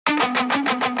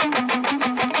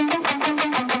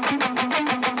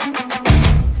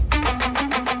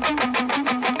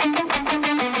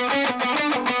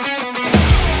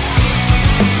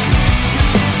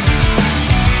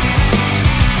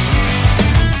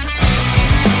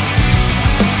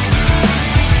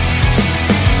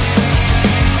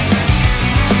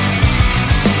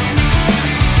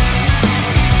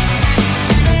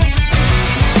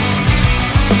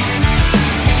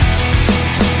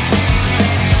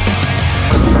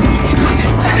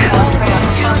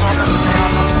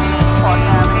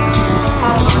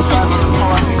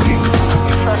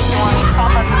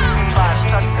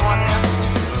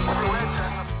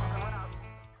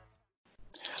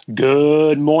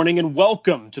Good morning and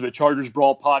welcome to the Chargers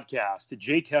Brawl podcast.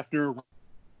 Jake Hefner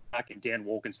and Dan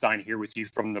Wolkenstein here with you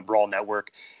from the Brawl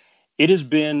Network. It has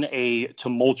been a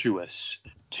tumultuous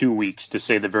 2 weeks, to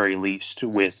say the very least,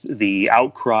 with the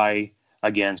outcry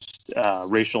against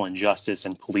racial injustice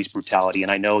and police brutality.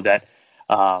 And I know that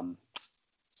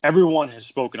everyone has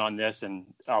spoken on this, and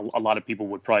a lot of people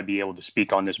would probably be able to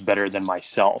speak on this better than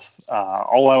myself.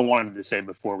 All I wanted to say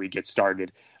before we get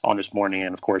started on this morning,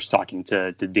 and of course talking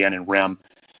to Dan and Rem,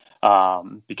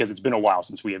 because it's been a while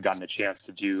since we have gotten a chance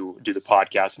to do the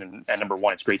podcast, and number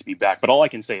one, it's great to be back. But all I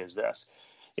can say is this,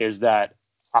 is that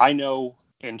I know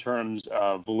in terms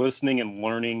of listening and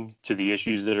learning to the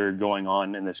issues that are going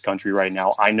on in this country right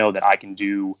now, I know that I can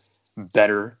do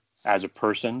better as a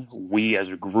person. We as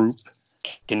a group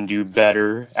can do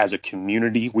better as a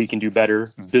community. We can do better.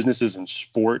 Businesses and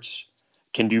sports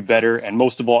can do better. And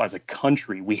most of all, as a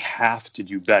country, we have to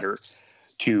do better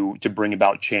to bring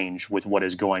about change with what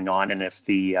is going on. And if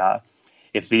the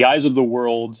eyes of the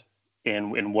world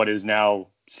and what is now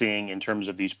seeing in terms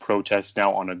of these protests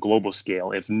now on a global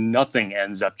scale, if nothing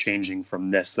ends up changing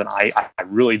from this, then I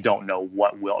really don't know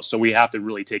what will. So we have to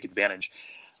really take advantage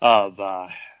of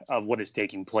what is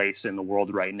taking place in the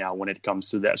world right now when it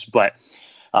comes to this. But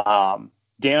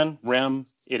Dan, Rem,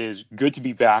 it is good to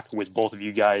be back with both of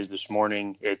you guys this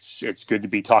morning. It's good to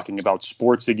be talking about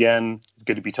sports again. It's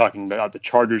good to be talking about the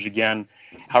Chargers again.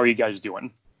 How are you guys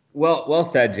doing? Well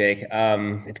said, Jake.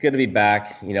 It's good to be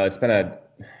back. You know, it's been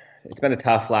a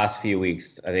tough last few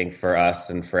weeks, I think, for us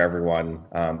and for everyone.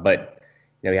 But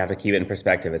you know, we have to keep it in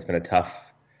perspective. It's been a tough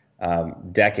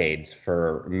decades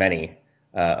for many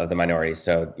of the minorities.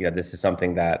 So, you know, this is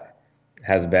something that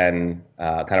has been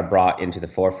kind of brought into the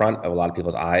forefront of a lot of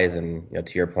people's eyes. And, you know,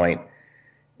 to your point,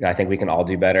 you know, I think we can all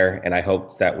do better. And I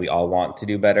hope that we all want to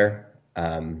do better.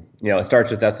 You know, it starts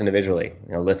with us individually,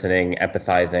 you know, listening,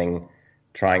 empathizing,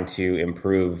 trying to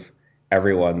improve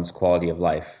everyone's quality of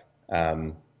life.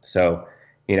 So,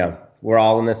 you know, we're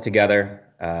all in this together.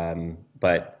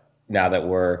 But now that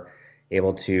we're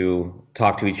able to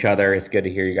talk to each other, it's good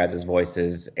to hear you guys'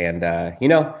 voices. And, you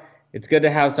know, it's good to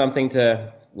have something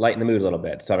to lighten the mood a little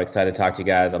bit. So I'm excited to talk to you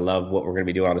guys. I love what we're going to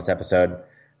be doing on this episode.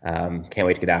 Can't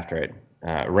wait to get after it.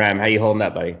 Rem, how you holding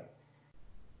up, buddy?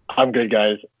 I'm good,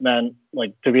 guys. Man,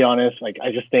 like, to be honest, like,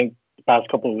 I just think the past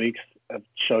couple of weeks have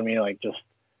shown me, like, just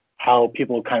how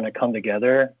people kind of come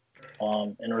together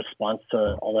in response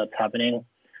to all that's happening.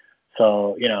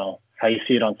 So, you know, how you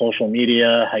see it on social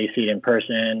media, how you see it in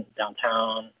person,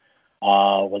 downtown,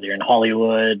 whether you're in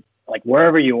Hollywood, like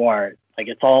wherever you are, like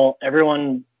it's all,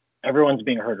 everyone's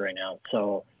being heard right now.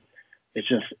 So it's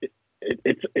just,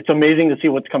 it's amazing to see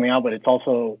what's coming out, but it's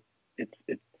also,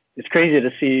 it's crazy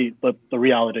to see the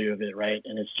reality of it. Right.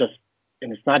 And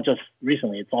it's not just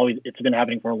recently, it's been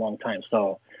happening for a long time.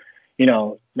 So, you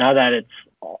know, now that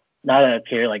it's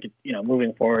here, like, you know,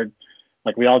 moving forward,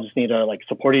 like we all just need to like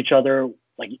support each other.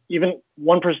 Like even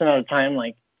one person at a time,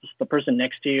 like just the person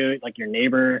next to you, like your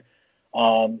neighbor,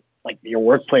 like your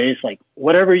workplace, like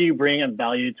whatever you bring and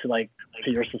value to like to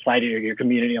your society or your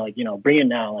community, like, you know, bring it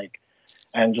now, like,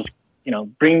 and just, you know,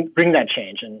 bring that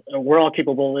change. And we're all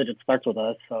capable of it. It starts with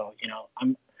us. So, you know,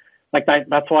 I'm like that.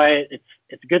 That's why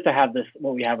it's good to have this,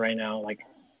 what we have right now. Like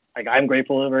I'm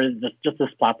grateful for just this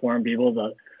platform, be able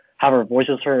to have our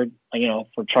voices heard, like, you know,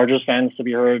 for Chargers fans to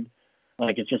be heard.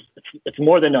 Like it's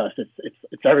more than us.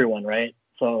 It's everyone, right?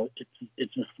 So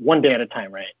it's just one day at a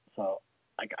time, right? So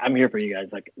like I'm here for you guys.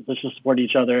 Like let's just support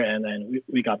each other, and then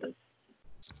we got this.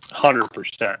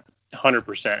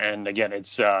 100%. And again,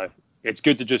 it's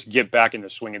good to just get back in the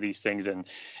swing of these things. And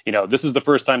you know, this is the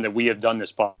first time that we have done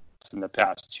this podcast in the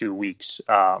past 2 weeks.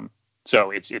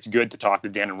 So it's good to talk to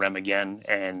Dan and Rem again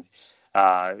and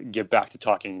get back to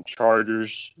talking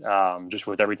Chargers, just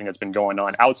with everything that's been going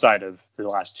on outside of the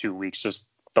last 2 weeks, just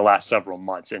the last several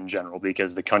months in general,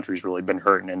 because the country's really been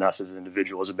hurting and us as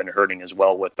individuals have been hurting as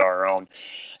well with our own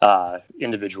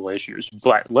individual issues.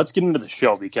 But let's get into the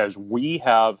show, because we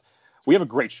have we have a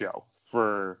great show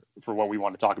for what we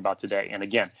want to talk about today. And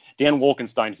again, Dan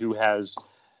Wolkenstein, who has,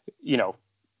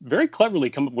 very cleverly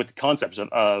come up with the concepts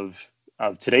of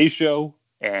today's show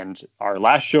and our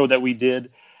last show that we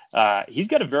did. He's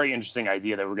got a very interesting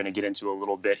idea that we're going to get into a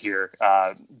little bit here.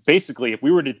 Basically, if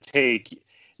we were to take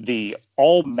the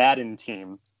All-Madden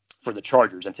team for the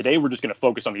Chargers, and today we're just going to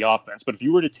focus on the offense, but if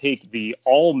you were to take the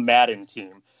All-Madden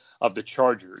team of the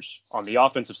Chargers on the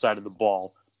offensive side of the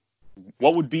ball,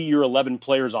 what would be your 11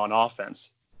 players on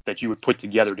offense that you would put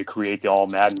together to create the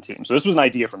All-Madden team? So this was an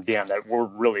idea from Dan that we're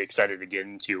really excited to get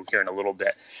into here in a little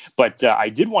bit. But I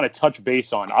did want to touch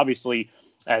base on, obviously,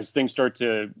 as things start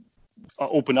to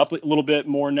open up a little bit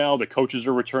more now, the coaches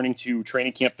are returning to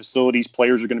training camp facilities.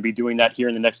 Players are going to be doing that here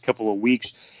in the next couple of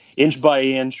weeks. Inch by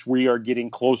inch, we are getting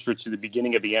closer to the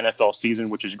beginning of the NFL season,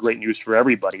 which is great news for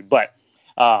everybody. But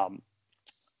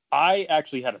I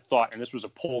actually had a thought, and this was a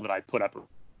poll that I put up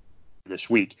this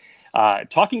week,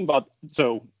 talking about,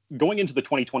 so going into the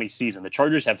 2020 season, the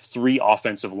Chargers have 3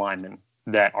 offensive linemen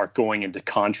that are going into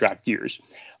contract years: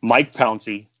 Mike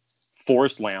Pouncey,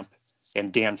 Forrest Lamp,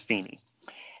 and Dan Feeney.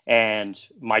 And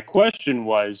my question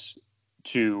was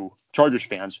to Chargers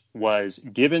fans was,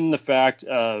 given these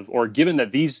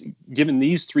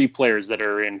 3 players that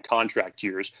are in contract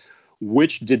years,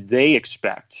 which did they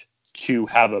expect to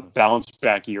have a bounce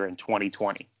back year in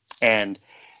 2020? And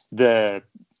the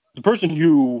person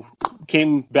who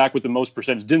came back with the most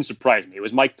percentage didn't surprise me. It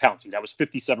was Mike Pouncey. That was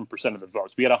 57% of the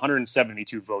votes. We had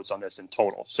 172 votes on this in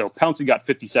total. So Pouncey got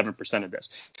 57% of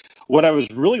this. What I was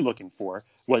really looking for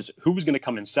was who was going to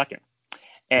come in second.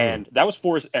 And that was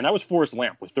Forrest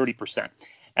Lamp with 30%.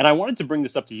 And I wanted to bring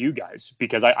this up to you guys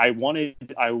because I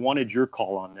wanted your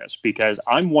call on this, because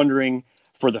I'm wondering,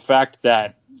 for the fact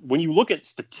that when you look at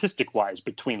statistic-wise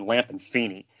between Lamp and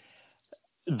Feeney,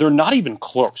 they're not even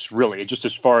close, really, just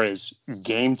as far as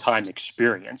game time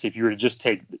experience. If you were to just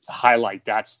highlight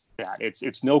that stat,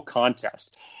 it's no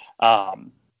contest.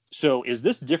 So is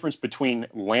this difference between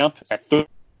Lamp at 30%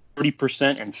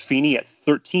 and Feeney at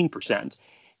 13%?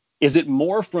 Is it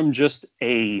more from just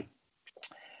a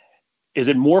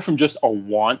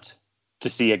want to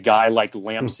see a guy like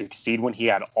Lamp succeed when he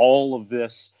had all of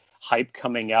this hype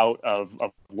coming out of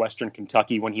Western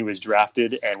Kentucky when he was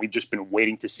drafted, and we've just been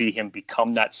waiting to see him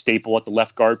become that staple at the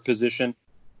left guard position?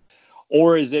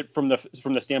 Or is it from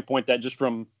the standpoint that just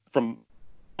from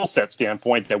skill set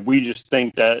standpoint that we just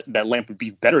think that Lamp would be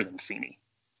better than Feeney?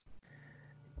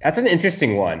 That's an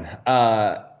interesting one.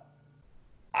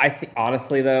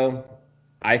 Honestly, though,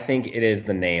 I think it is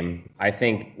the name. I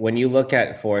think when you look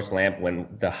at Forrest Lamp, when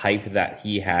the hype that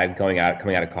he had coming out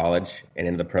of college and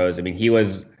into the pros, I mean, he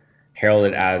was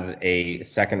heralded as a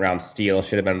second-round steal,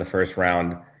 should have been in the first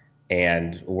round,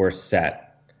 and we're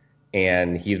set.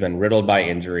 And he's been riddled by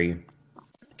injury,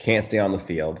 can't stay on the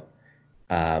field.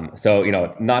 So,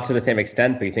 not to the same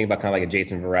extent, but you think about kind of like a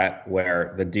Jason Verrett,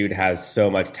 where the dude has so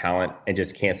much talent and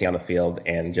just can't stay on the field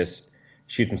and just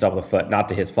shoots himself in the foot. Not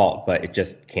to his fault, but it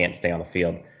just can't stay on the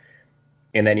field.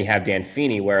 And then you have Dan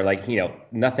Feeney, where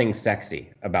nothing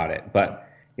sexy about it, but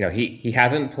he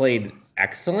hasn't played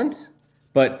excellent,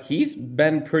 but he's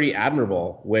been pretty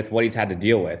admirable with what he's had to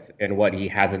deal with and what he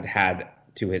hasn't had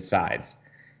to his sides.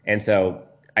 And so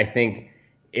I think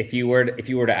if you were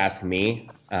to ask me,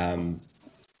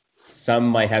 some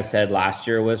might have said last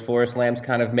year was Forrest Lamp's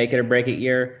kind of make it or break it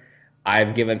year.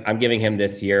 I'm giving him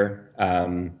this year.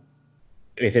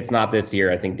 If it's not this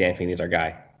year, I think Dan Feeney's our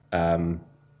guy.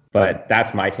 But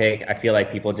that's my take. I feel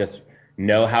like people just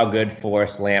know how good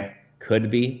Forrest Lamp could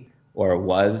be or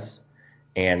was,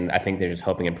 and I think they're just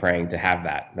hoping and praying to have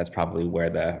that. That's probably where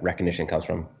the recognition comes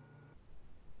from.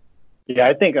 Yeah,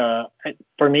 I think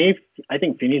for me, I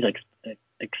think Feeney's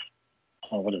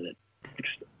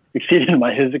exceeded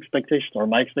his expectations or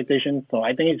my expectations. So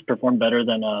I think he's performed better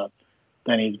than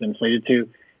he's been slated to.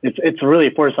 It's really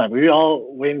Forrest Lamp. We're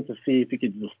all waiting to see if he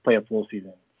could just play a full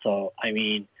season. So I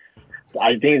mean,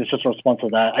 I think it's just a response to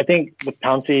that. I think with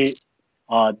Pouncey,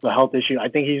 the health issue, I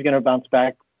think he's going to bounce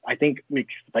back. I think we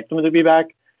expect him to be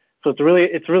back. So it's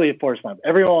really a Forrest Lamp.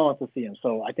 Everyone wants to see him.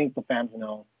 So I think the fans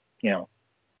know,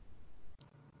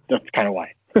 that's kind of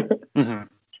why. Mm-hmm.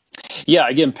 Yeah,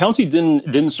 again, Pouncey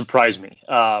didn't surprise me.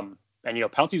 And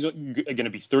Pouncey's going to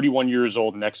be 31 years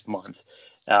old next month.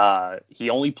 He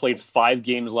only played 5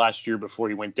 games last year before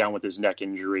he went down with his neck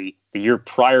injury. The year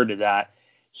prior to that,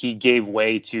 he gave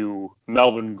way to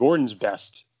Melvin Gordon's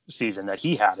best season that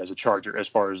he had as a Charger as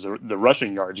far as the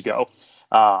rushing yards go.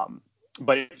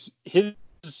 But his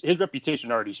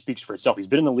reputation already speaks for itself. He's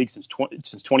been in the league since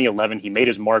 2011. He made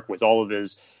his mark with all of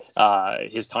his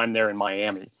time there in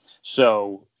Miami.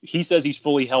 So he says he's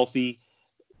fully healthy.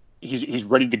 he's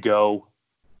ready to go.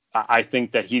 I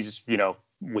think that he's,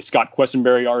 with Scott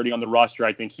Quessenberry already on the roster,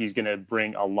 I think he's going to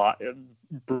bring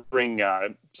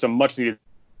some much needed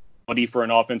quality for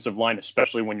an offensive line,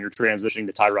 especially when you're transitioning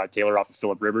to Tyrod Taylor off of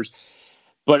Phillip Rivers.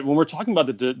 But when we're talking about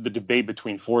the debate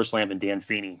between Forrest Lamp and Dan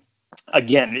Feeney,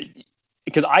 again,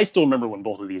 because I still remember when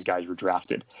both of these guys were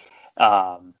drafted,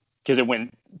 because it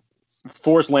went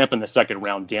Forrest Lamp in the second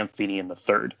round, Dan Feeney in the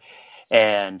third,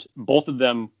 and both of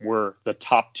them were the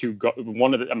top two.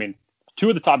 Two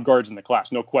of the top guards in the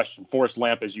class, no question. Forrest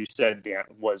Lamp, as you said, Dan,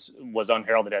 was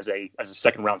unheralded as a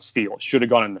second round steal. Should have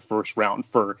gone in the first round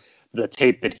for the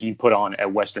tape that he put on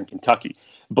at Western Kentucky.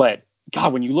 But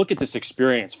God, when you look at this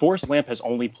experience, Forrest Lamp has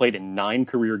only played in 9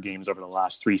 career games over the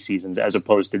last 3 seasons, as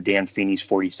opposed to Dan Feeney's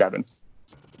 47.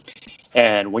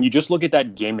 And when you just look at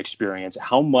that game experience,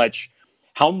 how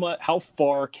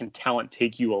far can talent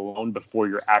take you alone before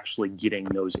you're actually getting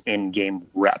those in-game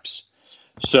reps?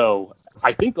 So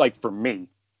I think, like, for me,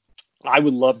 I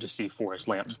would love to see Forrest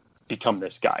Lamp become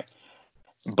this guy.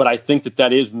 But I think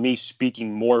that is me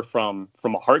speaking more from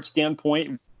a heart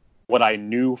standpoint, what I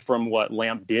knew from what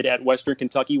Lamp did at Western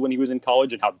Kentucky when he was in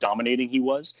college and how dominating he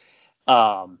was.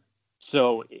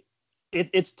 So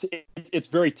it's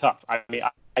very tough. I mean,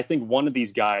 I think one of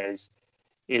these guys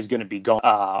is going to be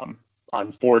gone,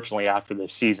 unfortunately, after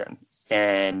this season.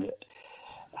 And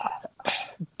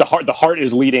the heart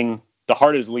is leading. The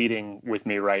heart is leading with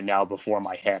me right now before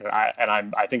my head,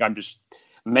 I think I'm just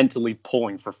mentally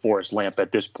pulling for Forrest Lamp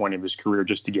at this point in his career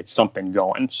just to get something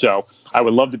going. So I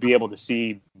would love to be able to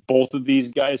see both of these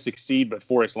guys succeed, but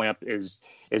Forrest Lamp is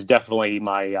definitely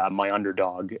my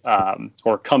underdog,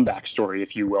 or comeback story,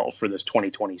 if you will, for this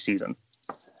 2020 season.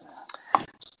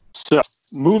 So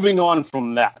moving on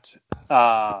from that.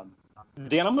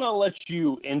 Dan, I'm going to let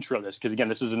you intro this because, again,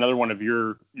 this is another one of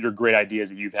your great ideas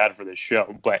that you've had for this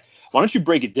show. But why don't you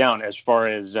break it down as far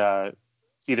as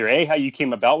either A, how you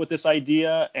came about with this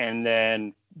idea, and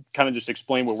then kind of just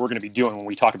explain what we're going to be doing when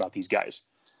we talk about these guys.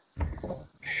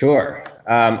 Sure.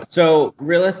 So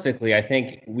realistically, I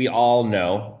think we all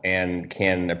know and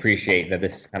can appreciate that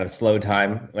this is kind of slow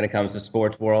time when it comes to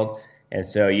sports world. And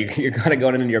so you're kind of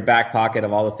going into your back pocket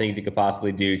of all the things you could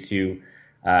possibly do to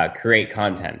create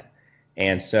content.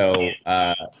 And so,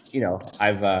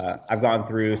 I've gone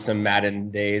through some Madden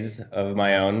days of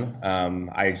my own.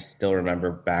 I still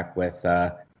remember back with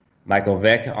Michael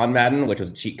Vick on Madden, which was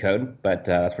a cheat code, but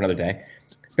that's for another day.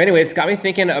 But anyways, it's got me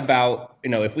thinking about,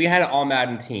 if we had an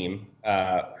All-Madden team,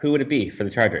 who would it be for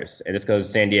the Chargers? And this goes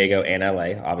San Diego and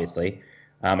LA, obviously.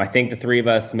 I think the three of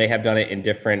us may have done it in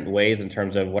different ways in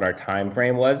terms of what our time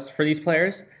frame was for these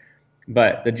players.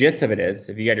 But the gist of it is,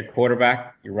 if you got your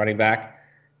quarterback, your running back,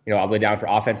 all the way down for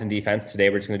offense and defense. Today,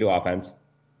 we're just going to do offense.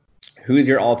 Who's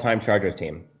your all-time Chargers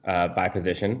team by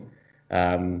position?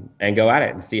 And go at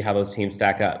it and see how those teams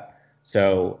stack up.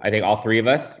 So I think all three of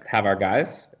us have our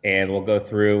guys, and we'll go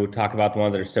through, talk about the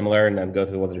ones that are similar, and then go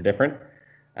through the ones that are different.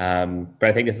 But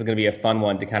I think this is going to be a fun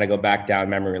one to kind of go back down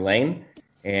memory lane.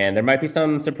 And there might be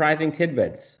some surprising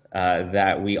tidbits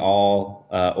that we all,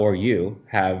 or you,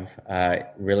 have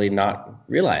really not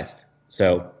realized.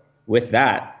 So with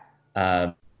that,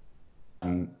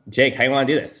 Jake, how do you want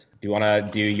to do this? Do you want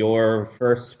to do your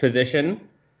first position,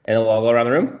 and then we'll all go around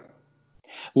the room?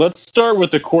 Let's start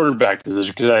with the quarterback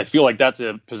position, because I feel like that's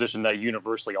a position that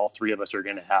universally all three of us are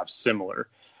going to have similar.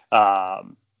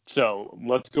 So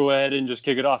let's go ahead and just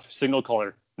kick it off. Signal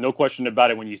caller. No question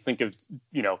about it. When you think of,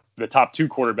 the top 2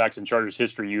 quarterbacks in Chargers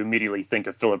history, you immediately think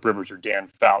of Phillip Rivers or Dan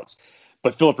Fouts.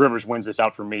 But Phillip Rivers wins this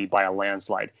out for me by a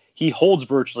landslide. He holds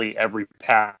virtually every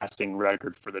passing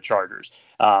record for the Chargers.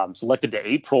 Selected to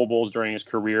 8 Pro Bowls during his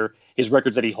career. His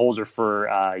records that he holds are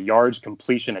for yards,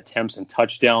 completion, attempts, and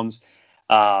touchdowns.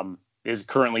 Is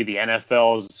currently the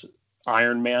NFL's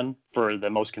Iron Man for the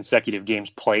most consecutive games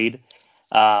played.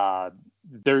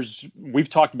 We've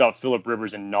talked about Phillip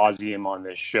Rivers in nauseam on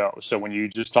this show. So when you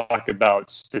just talk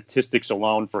about statistics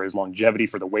alone for his longevity,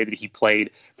 for the way that he played,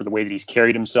 for the way that he's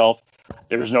carried himself,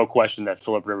 there's no question that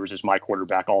Phillip Rivers is my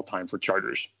quarterback all time for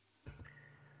Chargers.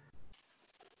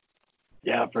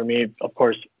 Yeah, for me, of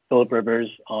course, Phillip Rivers.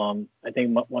 I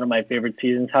think one of my favorite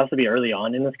seasons has to be early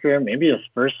on in his career, maybe his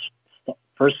first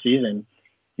season.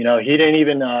 He didn't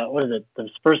even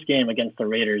his first game against the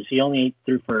Raiders, he only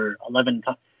threw for 11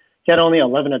 times. He had only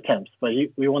 11 attempts, but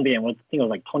we won the game. I think it was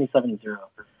like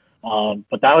 27-0.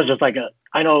 But that was just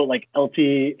I know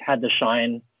LT had the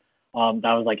shine.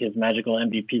 That was like his magical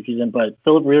MVP season. But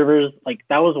Phillip Rivers,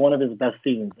 that was one of his best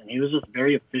seasons. And he was just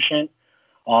very efficient.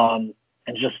 And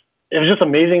it was just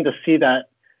amazing to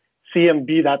see him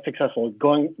be that successful,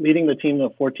 leading the team to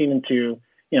 14-2,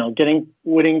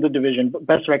 winning the division,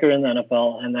 best record in the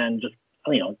NFL, and then just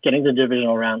getting the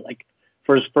divisional round like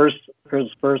for his first year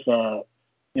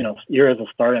as a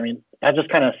starter. I mean, that just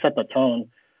kind of set the tone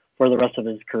for the rest of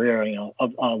his career,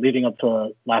 leading up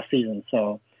to last season.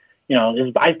 So,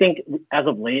 I think as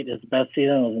of late, his best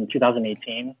season was in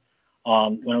 2018,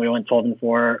 when we went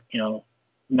 12-4,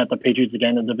 met the Patriots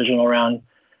again in the divisional round.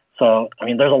 So, I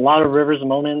mean, there's a lot of Rivers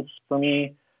moments for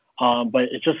me, but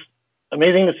it's just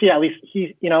amazing to see. At least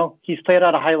he's played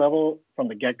at a high level from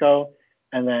the get-go.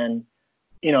 And then,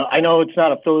 I know it's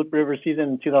not a Phillip Rivers season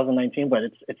in 2019, but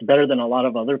it's better than a lot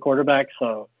of other quarterbacks.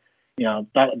 So,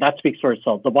 that speaks for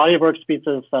itself. The body of work speaks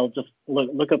for itself. Just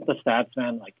look up the stats,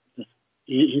 man. Like,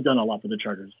 he's done a lot for the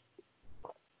Chargers.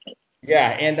 Yeah,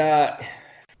 and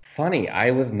funny,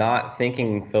 I was not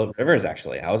thinking Phillip Rivers,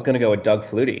 actually. I was going to go with Doug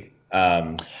Flutie.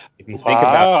 If you think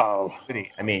about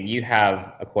Flutie, I mean, you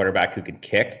have a quarterback who can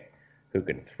kick, who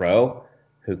can throw,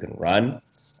 who can run.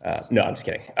 No, I'm just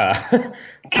kidding.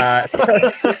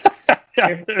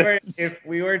 If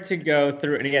we were to go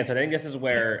through, and again, so I think this is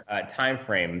where time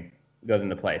frame goes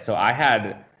into play. So I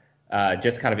had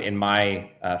just kind of in my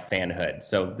fanhood.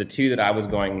 So the two that I was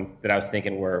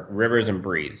thinking were Rivers and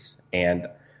Breeze. And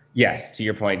yes, to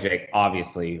your point, Jake,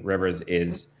 obviously Rivers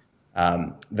is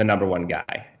the number one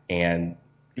guy. And,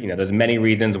 there's many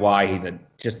reasons why he's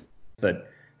just the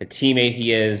teammate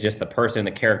he is, just the person,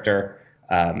 the character.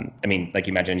 I mean, like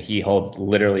you mentioned, he holds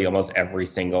literally almost every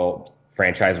single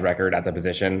franchise record at the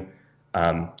position.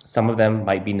 Some of them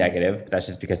might be negative, but that's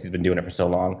just because he's been doing it for so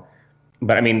long.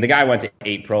 But, I mean, the guy went to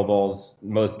 8 Pro Bowls,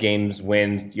 most games,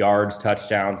 wins, yards,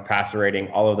 touchdowns, passer rating,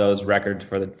 all of those records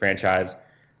for the franchise.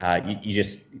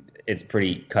 It's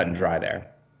pretty cut and dry there.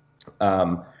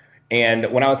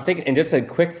 And when I was thinking, and just a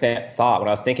quick thought, when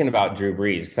I was thinking about Drew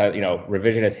Brees, because,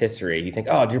 revisionist history, you think,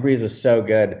 oh, Drew Brees was so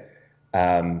good.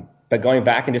 But going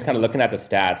back and just kind of looking at the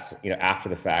stats, after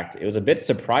the fact, it was a bit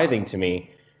surprising to me.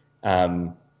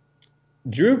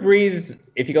 Drew Brees,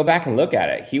 if you go back and look at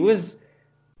it, he was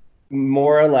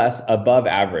more or less above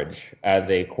average as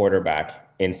a quarterback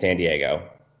in San Diego.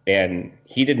 And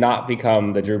he did not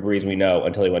become the Drew Brees we know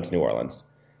until he went to New Orleans.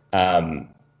 I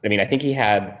think he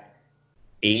had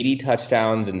 80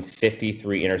 touchdowns and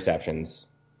 53 interceptions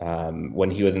when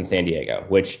he was in San Diego,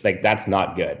 which, that's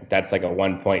not good. That's like a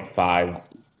 1.5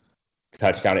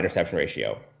 touchdown interception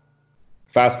ratio.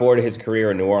 Fast forward to his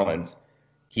career in New Orleans,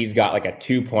 he's got like a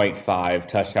 2.5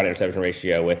 touchdown interception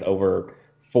ratio with over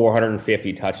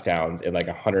 450 touchdowns and like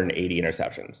 180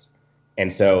 interceptions.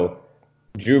 And so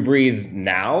Drew Brees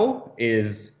now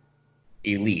is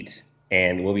elite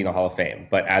and will be in the Hall of Fame.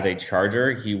 But as a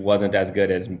Charger, he wasn't as good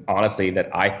as, honestly,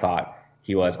 that I thought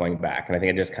he was going back. And I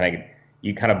think it just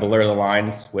you kind of blur the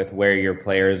lines with where your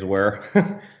players were.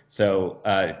 So,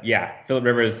 Phillip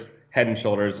Rivers, head and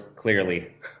shoulders,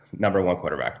 clearly number one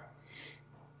quarterback.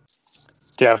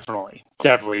 Definitely.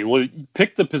 Well,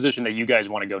 pick the position that you guys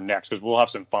want to go next, because we'll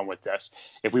have some fun with this.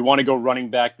 If we want to go running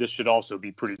back, this should also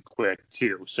be pretty quick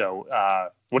too. So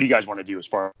what do you guys want to do as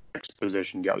far as next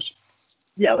position goes?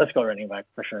 Yeah, let's go running back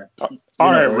for sure.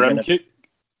 All right, Rem.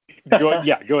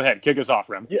 Go ahead. Kick us off,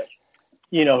 Rem. Yeah.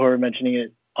 Who are mentioning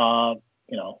it.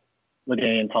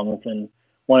 LaDainian Tomlinson,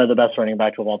 one of the best running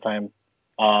backs of all time.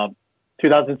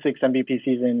 2006 MVP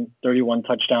season, 31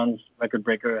 touchdowns, record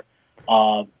breaker.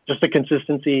 Just the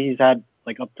consistency he's had,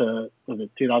 up to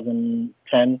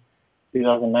 2010,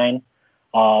 2009.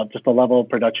 Just the level of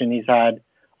production he's had,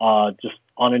 just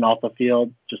on and off the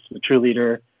field, just a true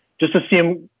leader. Just to see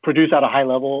him produce at a high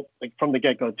level, from the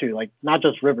get-go too, not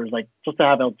just Rivers, just to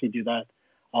have LT do that.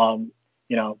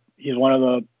 He's one of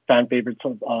the fan favorites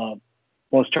of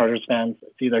most Chargers fans.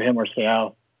 It's either him or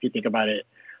Seau, if you think about it,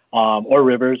 or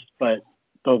Rivers, but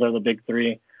those are the big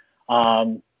three.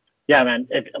 Yeah, man.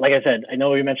 Like I said, I know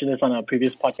we mentioned this on a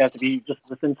previous podcast. If you just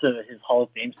listen to his Hall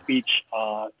of Fame speech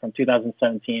from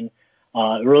 2017, it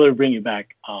really will bring you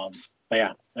back. But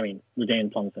yeah,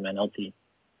 LaDainian Tomlinson, man, LT,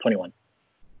 21.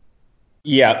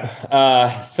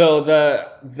 Yeah. So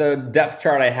the depth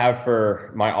chart I have for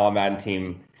my All-Madden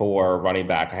team for running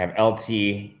back, I have LT,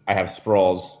 I have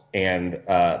Sproles, and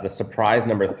the surprise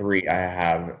number 3 I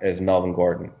have is Melvin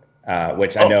Gordon.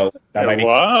 Which I know that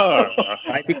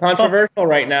might be controversial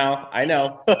right now. I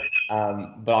know, but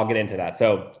I'll get into that.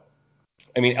 So,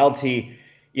 LT,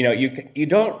 you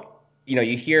don't,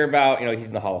 you hear about, he's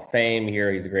in the Hall of Fame. You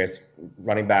hear he's the greatest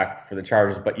running back for the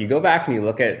Chargers, but you go back and you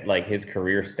look at his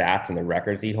career stats and the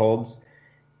records he holds,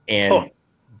 and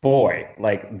boy,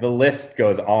 the list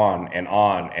goes on and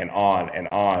on and on and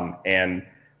on. And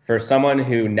for someone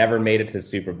who never made it to the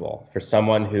Super Bowl, for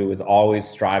someone who was always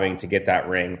striving to get that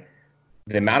ring,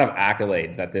 the amount of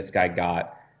accolades that this guy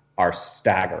got are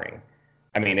staggering.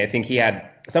 I mean, I think he had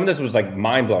some of this was like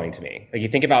mind blowing to me. Like you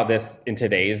think about this in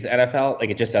today's NFL, like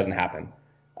it just doesn't happen.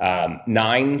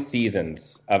 9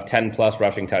 seasons of 10 plus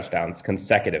rushing touchdowns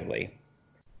consecutively.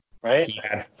 Right. He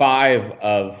had 5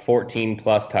 of 14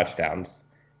 plus touchdowns.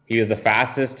 He was the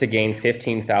fastest to gain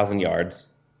 15,000 yards.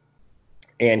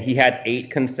 And he had 8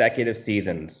 consecutive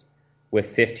seasons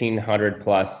with 1,500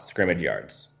 plus scrimmage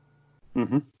yards.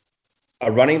 Mm-hmm.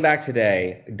 A running back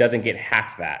today doesn't get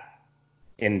half that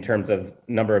in terms of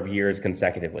number of years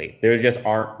consecutively. There just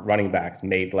aren't running backs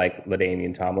made like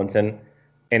LaDainian Tomlinson,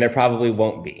 and there probably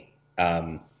won't be.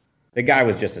 The guy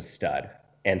was just a stud.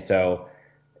 And so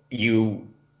you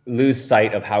lose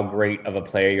sight of how great of a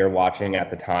player you're watching at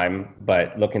the time,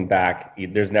 but looking back,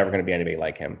 there's never going to be anybody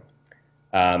like him.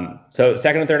 So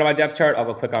second and third on my depth chart, I'll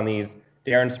go quick on these.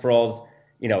 Darren Sproles,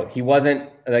 he wasn't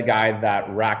the guy that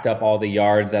racked up all the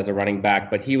yards as a running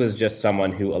back, but he was just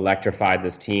someone who electrified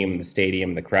this team, the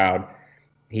stadium, the crowd.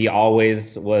 He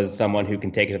always was someone who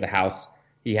can take it to the house.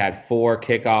 He had 4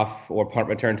 kickoff or punt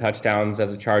return touchdowns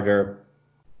as a Charger,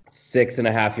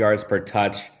 6.5 yards per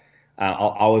touch.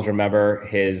 I'll always remember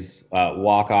his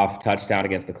walk-off touchdown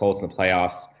against the Colts in the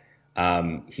playoffs.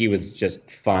 He was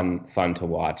just fun to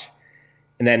watch.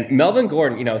 And then Melvin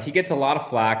Gordon, he gets a lot of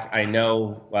flack. I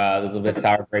know there's a little bit of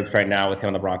sour grapes right now with him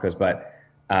on the Broncos, but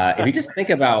if you just think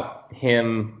about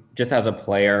him just as a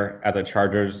player, as a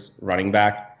Chargers running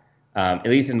back, at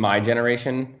least in my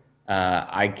generation,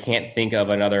 I can't think of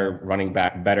another running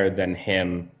back better than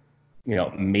him.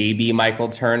 Maybe Michael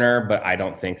Turner, but I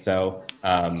don't think so.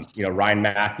 Ryan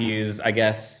Matthews, I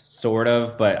guess, sort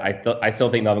of, but I still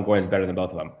think Melvin Gordon is better than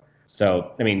both of them.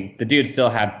 So, I mean, the dude still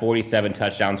had 47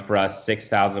 touchdowns for us,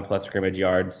 6,000 plus scrimmage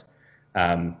yards.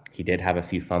 He did have a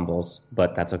few fumbles,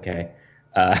 but that's okay.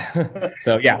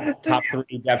 So, yeah, top 3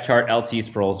 depth chart, LT,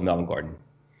 Sproles, Melvin Gordon.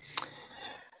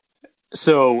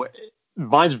 So,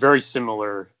 mine's very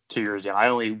similar to yours, Dan. I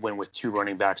only went with 2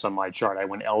 running backs on my chart. I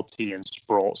went LT and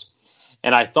Sproles.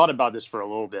 And I thought about this for a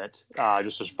little bit,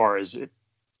 just as far as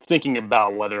thinking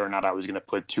about whether or not I was going to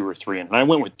put 2 or 3 in. And I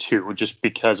went with 2 just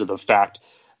because of the fact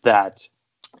that,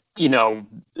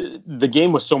 the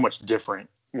game was so much different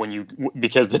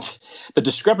because the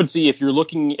discrepancy, if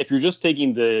you're just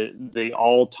taking the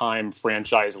all-time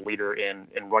franchise leader in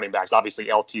running backs, obviously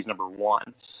LT's number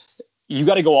 1. You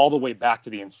got to go all the way back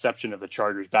to the inception of the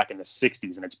Chargers back in the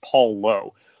 60s, and it's Paul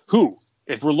Lowe, who,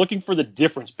 if we're looking for the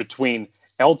difference between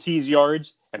LT's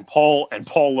yards and Paul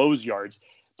Lowe's yards,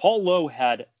 Paul Lowe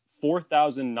had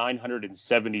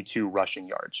 4,972 rushing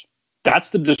yards.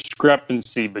 That's the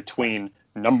discrepancy between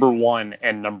number 1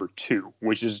 and number 2,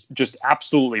 which is just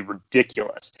absolutely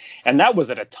ridiculous. And that was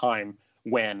at a time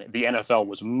when the NFL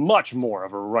was much more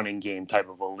of a running game type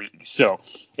of a league. So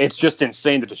it's just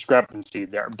insane, the discrepancy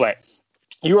there. But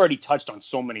you already touched on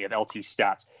so many of LT's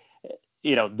stats.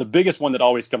 The biggest one that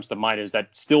always comes to mind is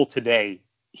that still today,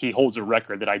 he holds a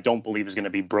record that I don't believe is going to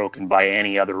be broken by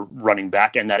any other running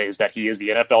back, and that is that he is the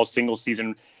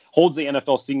holds the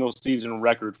NFL single season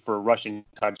record for rushing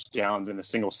touchdowns in a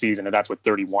single season, and that's with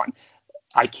 31.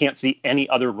 I can't see any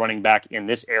other running back in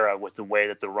this era with the way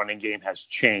that the running game has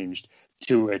changed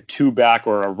to a 2-back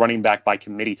or a running back by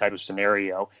committee type of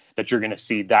scenario that you're going to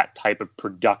see that type of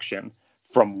production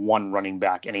from one running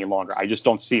back any longer. I just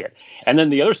don't see it. And then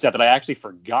the other stat that I actually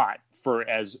forgot, for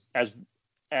as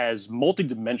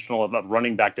multidimensional of a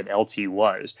running back that LT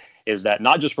was, is that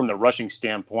not just from the rushing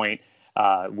standpoint,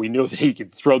 we know that he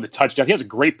could throw the touchdown. He has a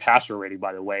great passer rating,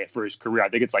 by the way, for his career. I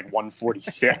think it's like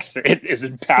 146 it is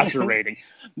in passer rating.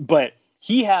 But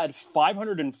he had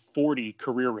 540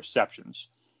 career receptions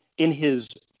in his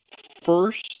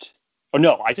I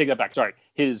take that back. Sorry.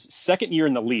 His second year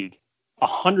in the league,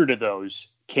 100 of those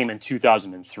came in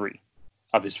 2003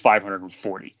 of his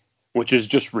 540. Which is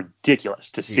just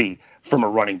ridiculous to see from a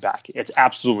running back. It's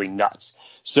absolutely nuts.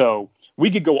 So we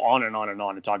could go on and on and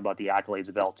on and talk about the accolades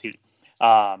of LT.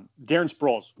 Darren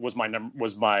Sproles was my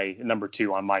number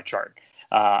 2 on my chart.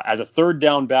 As a third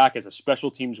down back, as a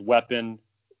special teams weapon,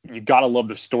 you got to love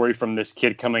the story from this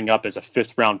kid coming up as a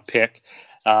 5th round pick.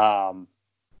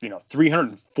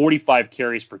 345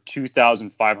 carries for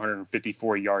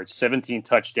 2,554 yards, 17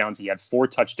 touchdowns. He had 4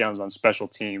 touchdowns on special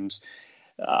teams.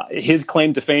 His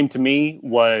claim to fame to me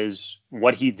was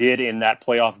what he did in that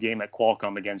playoff game at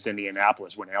Qualcomm against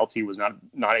Indianapolis when LT was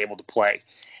not able to play.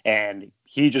 And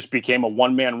he just became a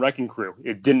one-man wrecking crew.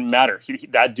 It didn't matter.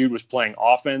 That dude was playing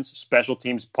offense, special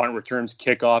teams, punt returns,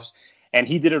 kickoffs, and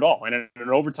he did it all. And an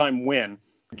overtime win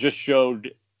just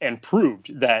showed and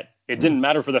proved that it didn't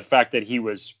matter for the fact that he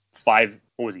was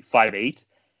 5'8",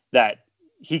 that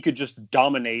he could just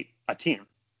dominate a team.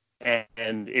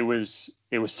 and it was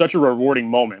such a rewarding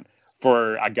moment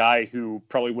for a guy who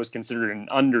probably was considered an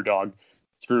underdog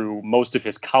through most of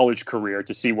his college career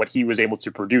to see what he was able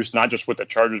to produce, not just with the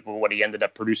Chargers, but what he ended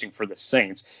up producing for the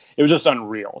Saints. It was just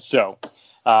unreal. So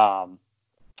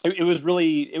it was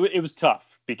really, it was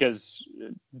tough because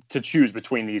to choose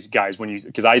between these guys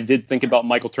because I did think about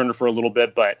Michael Turner for a little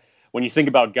bit, but when you think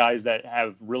about guys that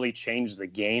have really changed the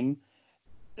game,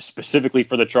 specifically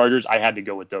for the Chargers, I had to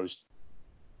go with those.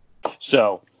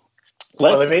 So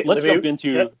let's jump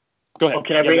into. Yeah. Go ahead. Oh,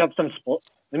 can I bring up some?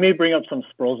 Let me bring up some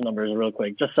Sproles numbers real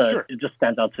quick. Sure. It just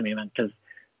stands out to me, man. Because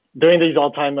during these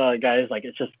all-time guys, like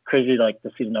it's just crazy, like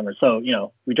to see the numbers. So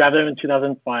we drafted him in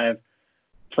 2005.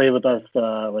 Played with us.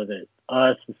 What is it?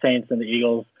 Us, the Saints, and the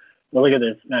Eagles. Well, look at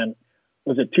this, man.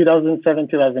 Was it 2007,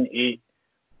 2008?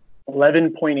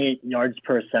 11.8 yards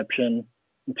per reception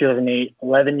in 2008.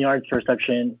 11 yards per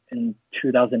reception in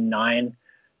 2009.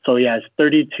 So he has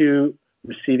 32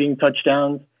 receiving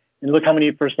touchdowns. And look how many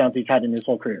first downs he's had in his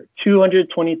whole career.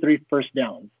 223 first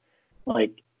downs. Like,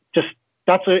 just,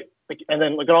 that's it. Like, and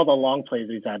then look at all the long plays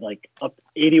he's had, like up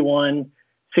 81,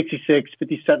 66,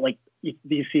 57, like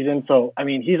these seasons. So, I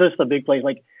mean, he's just a big play.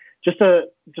 Like, just to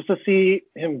see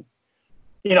him,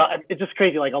 it's just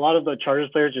crazy. Like, a lot of the Chargers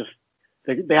players just,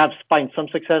 they have find some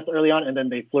success early on, and then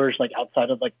they flourish, like, outside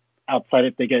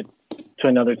if they get to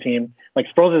another team. Like,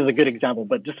 Sproles is a good example,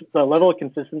 but just the level of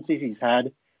consistency he's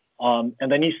had. And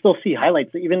then you still see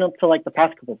highlights even up to like the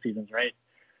past couple of seasons, right?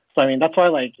 So I mean, that's why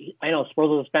I know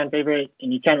Sproles is a fan favorite,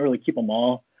 and you can't really keep them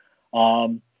all.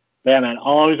 But yeah, man,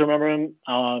 I'll always remember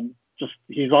him. Just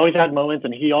he's always had moments,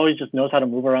 and he always just knows how to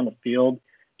move around the field,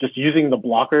 just using the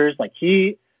blockers. Like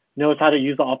he knows how to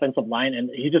use the offensive line, and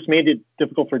he just made it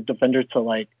difficult for defenders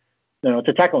to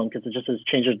to tackle him because it just has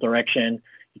changed his direction.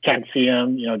 You can't see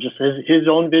him, just his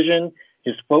own vision,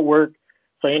 his footwork.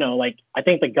 So, I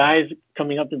think the guys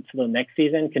coming up into the next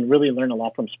season can really learn a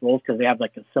lot from Sproles because they have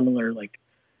like a similar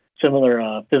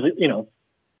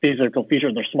physical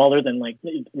feature. They're smaller than we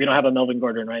don't have a Melvin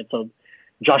Gordon, right? So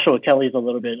Joshua Kelly's a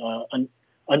little bit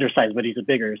undersized, but he's a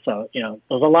bigger. So, there's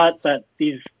a lot that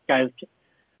these guys,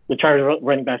 the Chargers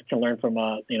running backs can learn from,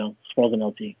 Sproles and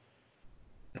LT.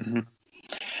 Mm-hmm.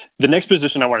 The next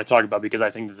position I want to talk about, because I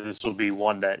think that this will be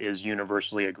one that is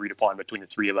universally agreed upon between the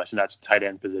three of us, and that's tight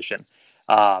end position.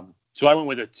 So I went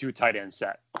with a 2 tight end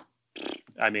set.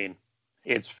 I mean,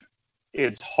 it's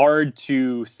hard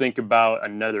to think about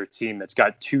another team that's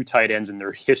got 2 tight ends in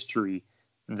their history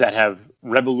that have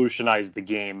revolutionized the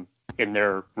game in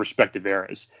their respective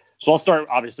eras. So I'll start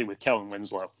obviously with Kellen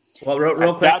Winslow. Well,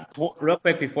 real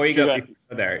quick before you go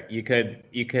there, you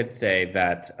could say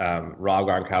that Rob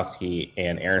Gronkowski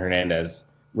and Aaron Hernandez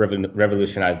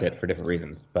revolutionized it for different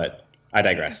reasons, but I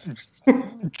digress.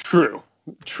 True.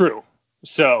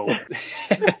 So,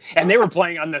 and they were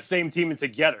playing on the same team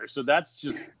together. So that's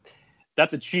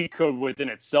a cheat code within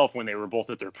itself when they were both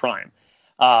at their prime.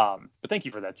 But thank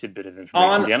you for that tidbit of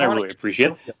information, Dan. I really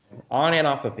appreciate it. On and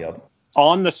off the field.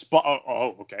 On the spot.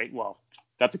 Oh, okay. Well,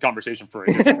 that's a conversation for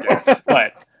a different day.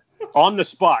 But on the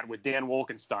spot with Dan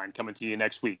Wolkenstein coming to you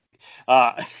next week.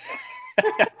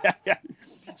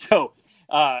 So,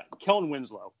 Kellen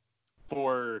Winslow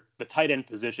for the tight end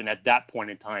position at that point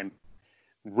in time,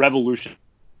 revolution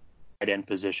tight end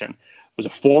position, was a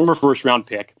former first-round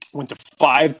pick, went to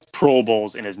 5 Pro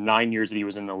Bowls in his 9 years that he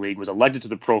was in the league, was elected to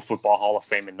the Pro Football Hall of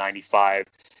Fame in '95.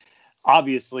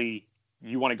 Obviously,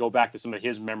 you want to go back to some of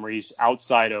his memories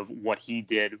outside of what he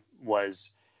did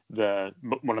was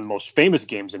one of the most famous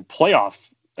games in playoff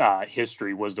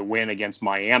history was the win against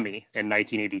Miami in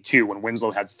 1982 when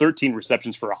Winslow had 13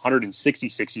 receptions for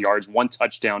 166 yards, 1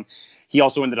 touchdown. He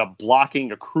also ended up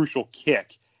blocking a crucial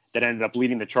kick that ended up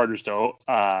leading the Chargers to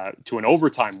an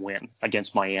overtime win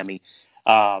against Miami.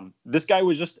 This guy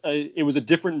was it was a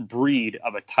different breed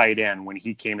of a tight end when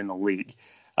he came in the league.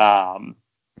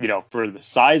 For the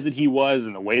size that he was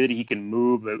and the way that he can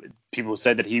move, people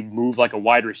said that he moved like a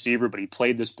wide receiver, but he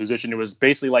played this position. It was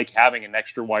basically like having an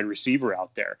extra wide receiver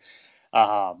out there.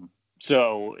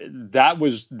 So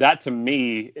that to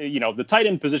me, the tight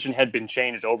end position had been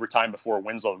changed over time before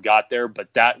Winslow got there, but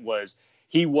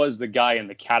he was the guy and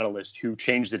the catalyst who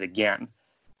changed it again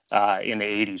in the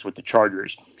 80s with the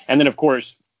Chargers. And then, of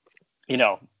course,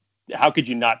 how could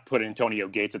you not put Antonio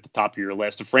Gates at the top of your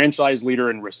list? A franchise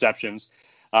leader in receptions,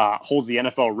 holds the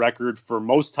NFL record for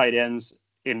most tight ends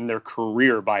in their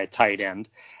career by a tight end.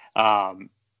 And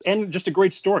just a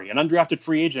great story, an undrafted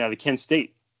free agent out of Kent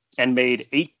State and made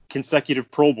 8 consecutive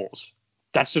Pro Bowls.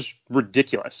 That's just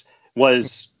ridiculous.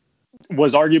 Was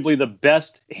arguably the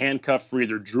best handcuff for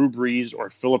either Drew Brees or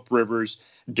Phillip Rivers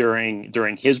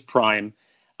during his prime.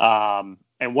 And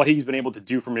and what he's been able to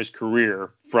do from his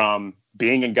career, from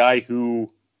being a guy who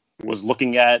was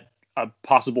looking at a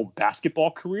possible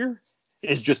basketball career,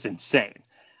 is just insane.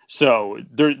 So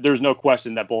there's no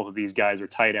question that both of these guys are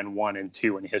tight end 1 and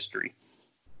 2 in history.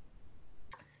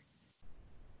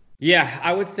 Yeah,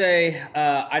 I would say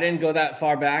I didn't go that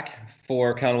far back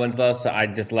for Kellen Winslow, so I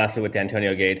just left it with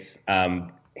Antonio Gates.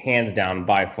 Hands down,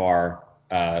 by far,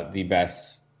 the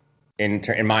best in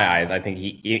my eyes. I think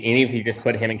even if you just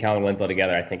put him and Kellen Winslow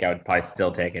together, I think I would probably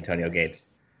still take Antonio Gates.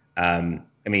 I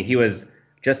mean, he was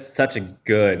just such a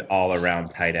good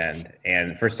all-around tight end.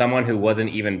 And for someone who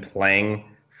wasn't even playing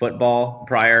football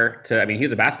prior to, I mean, he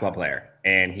was a basketball player,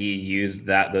 and he used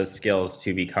those skills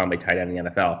to become a tight end in the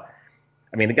NFL.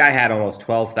 I mean, the guy had almost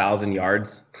 12,000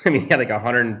 yards. I mean, he had like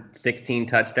 116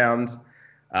 touchdowns.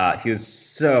 He was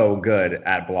so good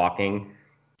at blocking.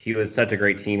 He was such a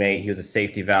great teammate. He was a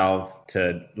safety valve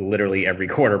to literally every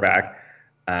quarterback.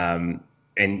 And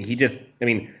he just, I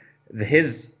mean,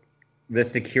 the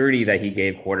security that he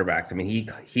gave quarterbacks. I mean,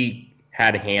 he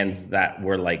had hands that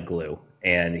were like glue,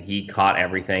 and he caught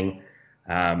everything.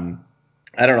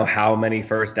 I don't know how many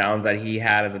first downs that he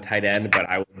had as a tight end, but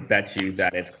I would bet you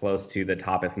that it's close to the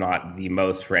top, if not the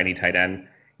most, for any tight end.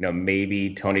 You know,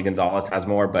 maybe Tony Gonzalez has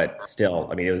more, but still,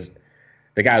 I mean,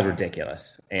 the guy was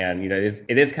ridiculous. And, you know,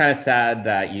 it is kind of sad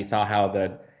that you saw how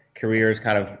the careers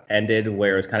kind of ended,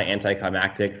 where it was kind of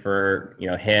anticlimactic for, you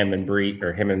know, him and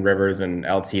Rivers and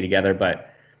LT together.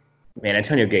 But man,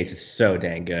 Antonio Gates is so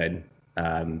dang good.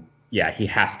 Yeah, he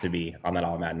has to be on that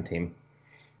All-Madden team.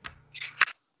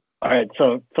 All right,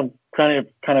 so some kind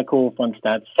of cool fun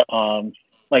stats.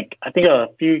 Like I think a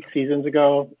few seasons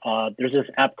ago, there's this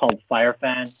app called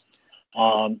FireFan.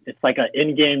 It's like an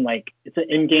in-game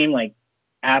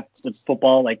app with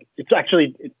football. Like it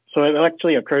actually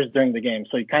occurs during the game.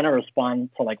 So you kind of respond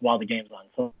to like while the game's on.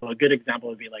 So a good example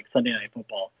would be like Sunday Night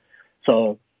Football.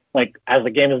 So like as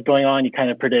the game is going on, you kind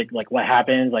of predict like what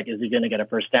happens. Like, is he going to get a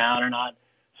first down or not?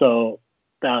 So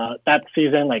that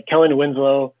season, like Kellen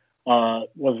Winslow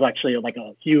was actually like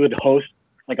he would host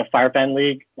like a FireFan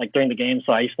league like during the game.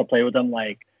 So I used to play with him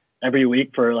like every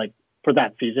week for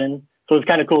that season. So it's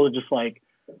kind of cool just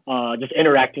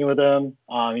interacting with him.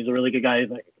 He's a really good guy. He's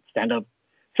like stand up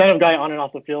guy on and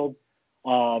off the field.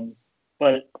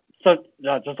 But so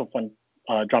just a fun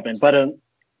drop in. But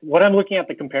what I'm looking at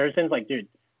the comparisons, like, dude,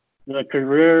 the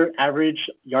career average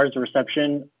yards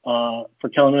reception for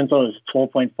Kellen Winslow is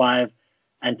 12.5.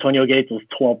 Antonio Gates is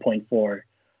 12.4.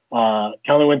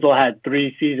 Kellen Winslow had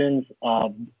 3 seasons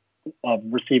of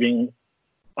receiving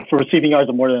yards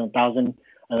of more than 1,000,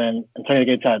 and then Antonio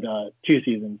Gates had 2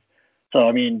 seasons. So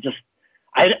I mean, just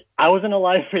I wasn't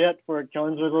alive yet for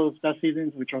Kellen Winslow's best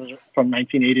seasons, which was from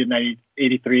 1980 to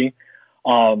 1983.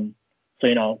 So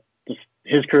you know, just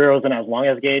his career wasn't as long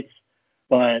as Gates,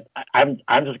 but I'm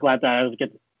just glad that I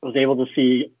was able to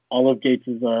see all of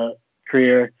Gates's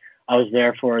career. I was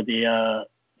there for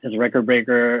his record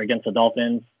breaker against the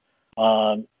Dolphins.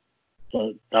 So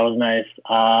that was nice.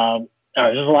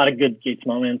 There's just a lot of good Gates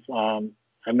moments.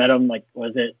 I met him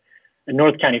in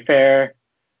North County Fair.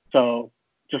 So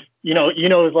just, you know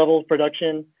his level of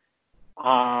production.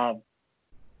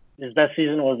 His best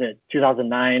season was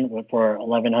 2009 for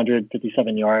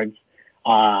 1,157 yards.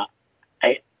 I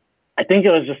think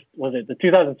it was the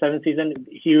 2007 season?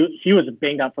 He was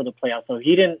banged out for the playoffs, so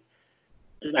he didn't.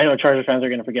 I know Chargers fans are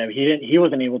going to forget. He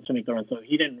wasn't able to make the run, so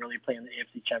he didn't really play in the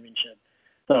AFC Championship.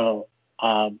 So,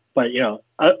 but you know,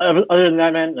 other than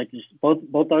that, man, like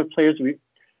both our players, we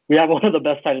have one of the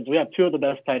best tight ends. We have 2 of the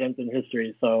best tight ends in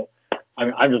history. So,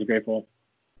 I'm just grateful.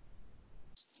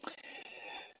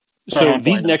 So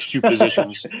these next 2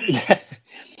 positions.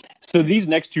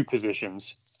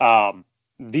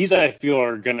 These I feel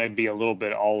are going to be a little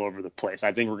bit all over the place.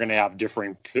 I think we're going to have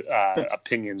different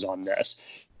opinions on this.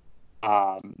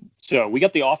 So we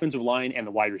got the offensive line and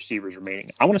the wide receivers remaining.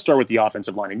 I want to start with the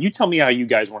offensive line, and you tell me how you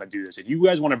guys want to do this. If you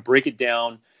guys want to break it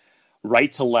down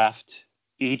right to left,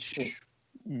 each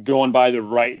going by the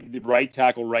right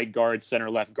tackle, right guard, center,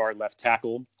 left guard, left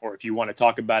tackle, or if you want to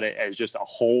talk about it as just a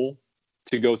whole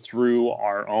to go through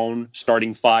our own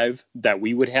starting 5 that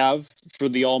we would have for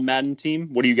the All-Madden team.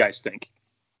 What do you guys think?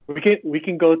 We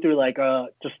can go through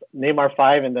just name our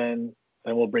 5 and then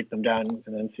we'll break them down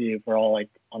and then see if we're all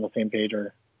on the same page,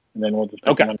 and then we'll just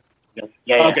okay.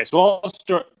 Yeah. Okay, so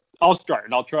I'll start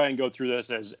and I'll try and go through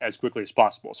this as quickly as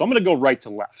possible. So I'm going to go right to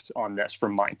left on this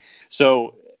from mine.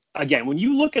 So again, when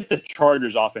you look at the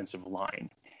Chargers offensive line,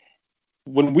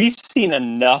 when we've seen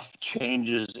enough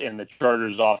changes in the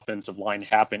Chargers offensive line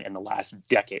happen in the last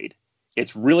decade,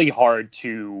 it's really hard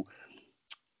to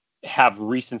have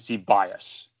recency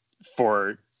bias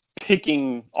for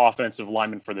picking offensive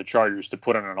linemen for the Chargers to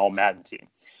put on an All-Madden team.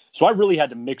 So I really had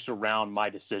to mix around my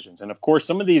decisions. And, of course,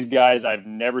 some of these guys I've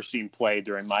never seen play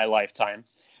during my lifetime.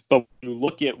 But when you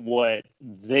look at what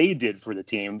they did for the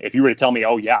team, if you were to tell me,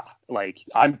 oh, yeah, like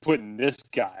I'm putting this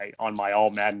guy on my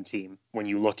All-Madden team, when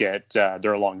you look at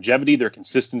their longevity, their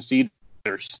consistency,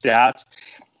 their stats,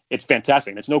 it's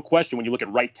fantastic. And it's no question when you look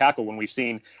at right tackle, when we've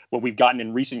seen what we've gotten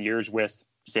in recent years with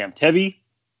Sam Tevy,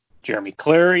 Jeremy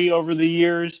Clary over the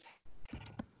years.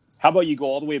 How about you go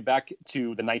all the way back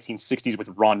to the 1960s with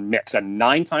Ron Mix, a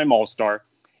 9-time All-Star,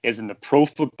 is in the Pro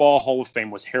Football Hall of Fame,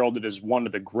 was heralded as one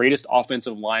of the greatest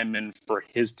offensive linemen for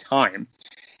his time.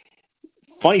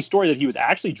 Funny story that he was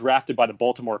actually drafted by the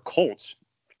Baltimore Colts,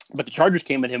 but the Chargers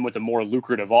came at him with a more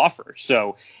lucrative offer.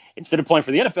 So instead of playing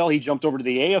for the NFL, he jumped over to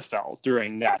the AFL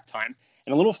during that time.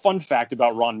 And a little fun fact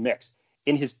about Ron Mix,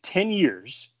 in his 10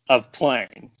 years of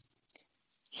playing,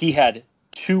 he had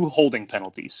 2 holding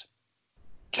penalties.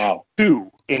 Wow.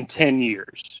 2 in 10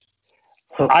 years.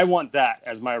 I want that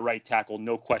as my right tackle,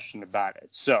 no question about it.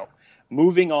 So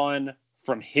moving on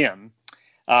from him,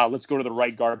 let's go to the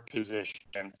right guard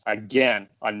position. Again,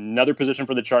 another position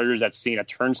for the Chargers that's seen a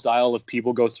turnstile of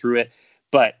people go through it,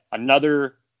 but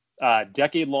another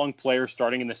decade-long player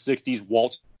starting in the 60s,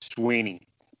 Walt Sweeney,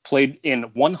 played in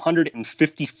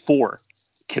 154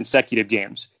 consecutive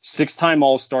games. 6-time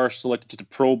All-Star, selected to the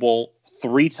Pro Bowl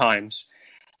 3 times.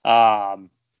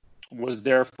 Was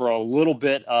there for a little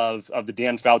bit of the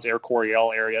Dan Fouts, Air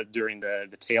Coryell area during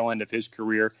the tail end of his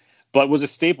career, but was a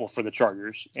staple for the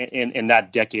Chargers in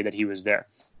that decade that he was there.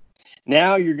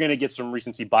 Now you're going to get some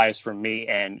recency bias from me,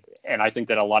 and I think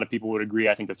that a lot of people would agree.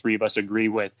 I think the 3 of us agree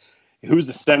with who's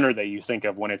the center that you think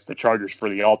of when it's the Chargers for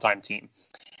the all-time team.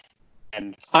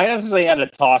 And I honestly had a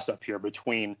toss-up here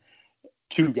between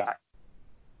 2 guys.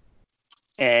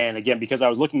 And again, because I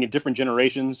was looking at different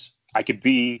generations, I could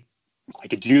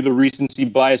do the recency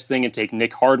bias thing and take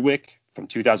Nick Hardwick from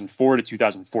 2004 to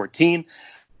 2014,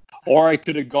 or I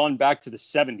could have gone back to the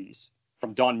 70s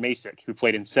from Don Masick, who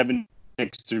played in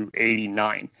 76 through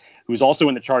 89, who's also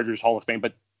in the Chargers Hall of Fame.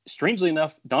 But strangely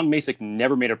enough, Don Masick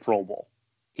never made a Pro Bowl.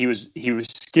 He was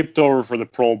skipped over for the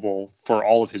Pro Bowl for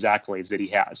all of his accolades that he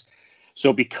has.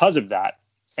 So because of that,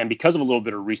 and because of a little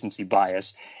bit of recency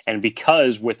bias, and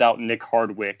because without Nick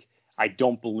Hardwick, I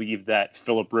don't believe that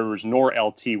Phillip Rivers nor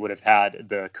LT would have had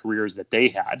the careers that they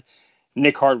had,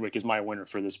 Nick Hardwick is my winner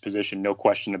for this position, no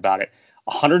question about it.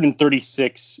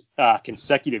 136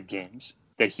 consecutive games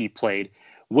that he played,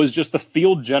 was just the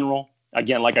field general.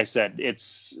 Again, like I said,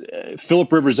 it's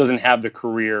Phillip Rivers doesn't have the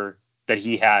career that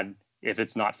he had if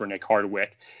it's not for Nick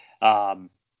Hardwick.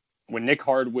 When Nick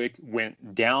Hardwick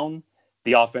went down,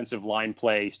 the offensive line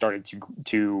play started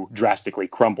to drastically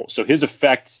crumble. So his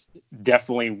effect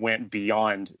definitely went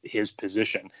beyond his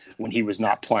position when he was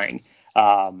not playing.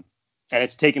 And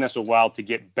it's taken us a while to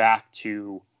get back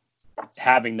to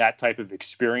having that type of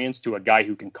experience, to a guy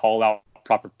who can call out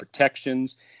proper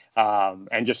protections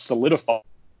and just solidify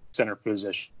center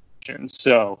position.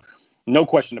 So no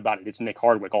question about it. It's Nick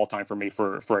Hardwick all time for me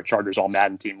for a Chargers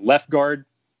All-Madden team. Left guard,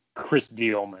 Chris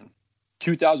Dielman.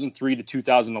 2003 to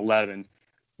 2011,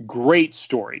 great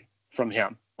story from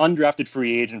him. Undrafted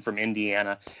free agent from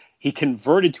Indiana. He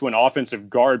converted to an offensive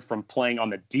guard from playing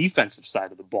on the defensive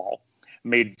side of the ball.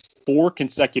 Made 4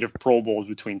 consecutive Pro Bowls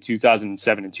between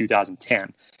 2007 and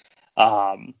 2010.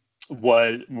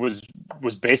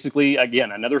 Was basically,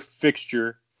 again, another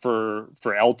fixture for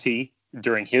LT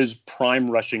during his prime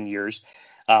rushing years.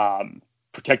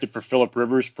 Protected for Phillip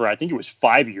Rivers for, I think it was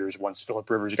 5 years once Phillip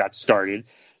Rivers got started.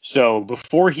 So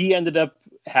before he ended up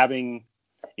having,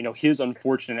 his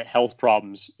unfortunate health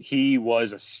problems, he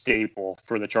was a staple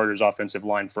for the Chargers offensive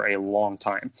line for a long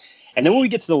time. And then when we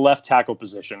get to the left tackle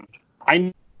position,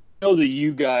 I know that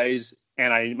you guys,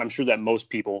 and I'm sure that most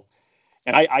people,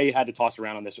 and I had to toss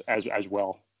around on this as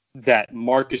well, that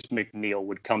Marcus McNeil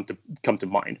would come to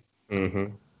mind. Mm-hmm.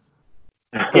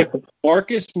 If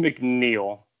Marcus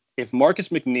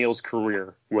McNeil's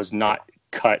career was not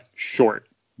cut short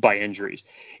by injuries,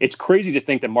 it's crazy to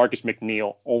think that Marcus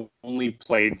McNeil only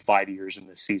played 5 years in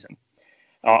this season,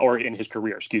 or in his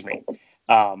career, excuse me.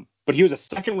 But he was a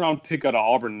second-round pick out of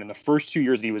Auburn. And in the first 2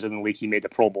 years that he was in the league, he made the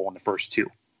Pro Bowl in the first 2.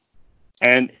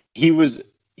 And he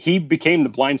became the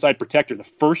blindside protector the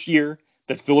first year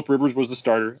that Phillip Rivers was the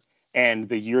starter, and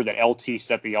the year that LT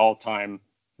set the all-time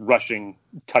rushing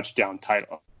touchdown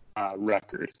title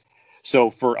record.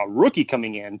 So for a rookie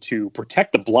coming in to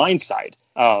protect the blind side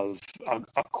of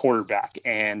a quarterback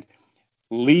and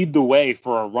lead the way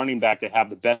for a running back to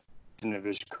have the best of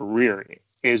his career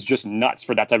is just nuts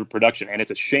for that type of production. And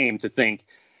it's a shame to think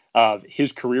of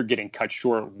his career getting cut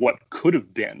short, what could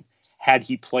have been had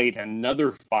he played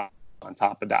another 5 on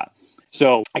top of that.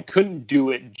 So I couldn't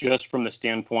do it just from the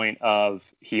standpoint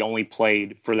of he only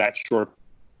played for that short.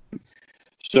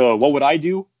 So what would I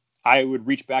do? I would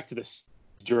reach back to this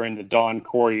during the Don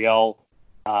Coryell,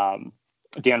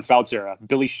 Dan Fouts era.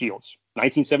 Billy Shields,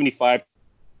 1975,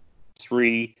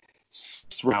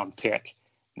 3-round pick.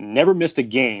 Never missed a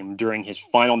game during his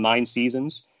final 9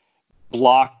 seasons.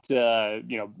 Blocked the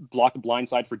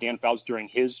blindside for Dan Fouts during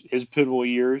his pivotal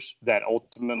years that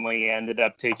ultimately ended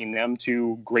up taking them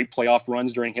to great playoff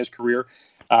runs during his career.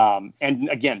 And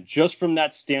again, just from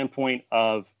that standpoint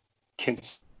of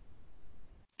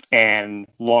and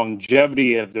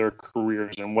longevity of their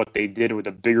careers and what they did with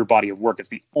a bigger body of work, it's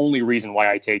the only reason why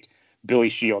I take Billy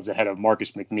Shields ahead of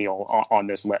Marcus McNeil on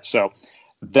this list. So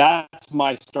that's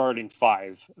my starting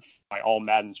 5 by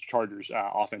All-Madden's Chargers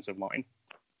offensive line.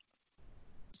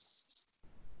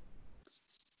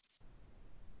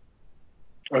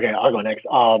 Okay, I'll go next.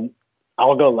 I'll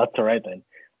go left to right then.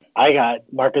 I got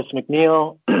Marcus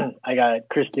McNeil. I got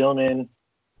Chris Dillman,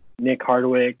 Nick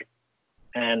Hardwick,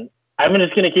 and I'm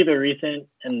just going to keep it recent.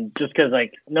 And just because,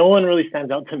 no one really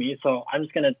stands out to me, so I'm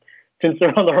just going to, since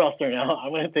they're on the roster now,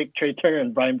 I'm going to take Trey Turner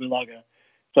and Brian Bulaga.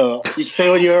 So you say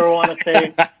what you ever want to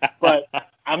say, but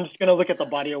I'm just going to look at the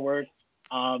body of work.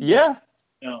 Yeah.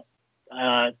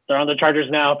 They're on the Chargers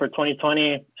now for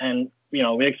 2020, and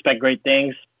we expect great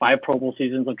things. 5 Pro Bowl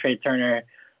seasons of Trey Turner.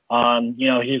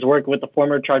 He's worked with the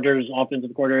former Chargers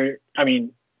offensive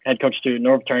head coach to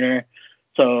Norv Turner.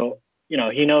 So,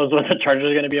 he knows what the Chargers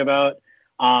are going to be about.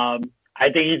 I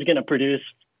think he's going to produce.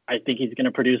 I think he's going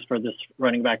to produce for this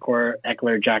running back core: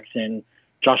 Eckler, Jackson,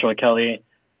 Joshua Kelly.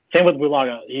 Same with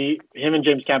Bulaga. Him and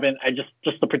James Campen.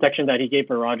 Just the protection that he gave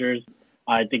for Rodgers.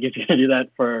 I think he's going to do that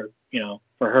for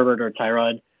Herbert or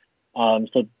Tyrod.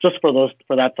 So just for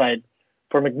that side.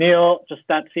 For McNeil, just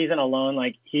that season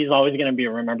alone, he's always going to be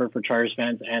remembered for Chargers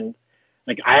fans. And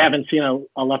I haven't seen a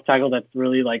left tackle that's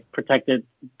really protected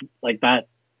like that.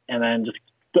 And then just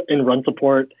in run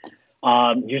support,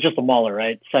 he's just a mauler,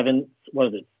 right? 6'7",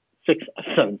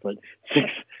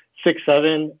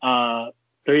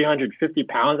 350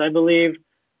 pounds, I believe,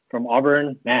 from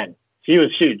Auburn. Man, he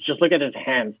was huge. Just look at his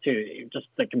hands too. Just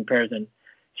the comparison.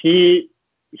 He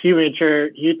made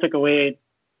sure he took away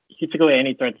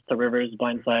any threats to Rivers'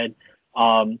 blindside.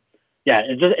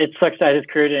 It sucks that his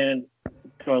career didn't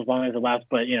go as long as it lasts,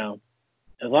 but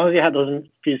as long as he had those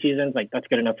few seasons, that's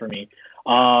good enough for me.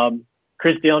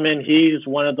 Chris Dillman, he's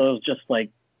one of those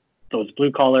those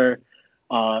blue collar,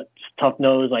 tough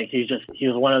nose. He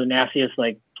was one of the nastiest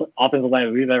offensive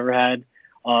line we've ever had.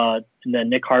 And then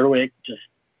Nick Hardwick, just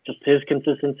his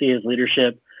consistency, his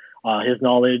leadership, his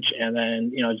knowledge, and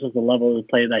then just the level of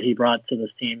play that he brought to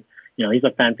this team. He's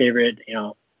a fan favorite.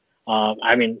 Just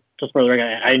for the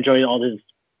record, I enjoyed all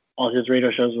his radio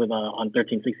shows with on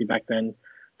 1360 back then.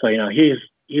 So he's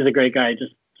a great guy.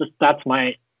 Just that's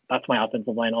my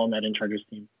offensive line All-Madden Chargers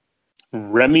team.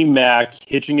 Remy Mack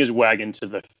hitching his wagon to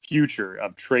the future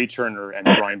of Trey Turner and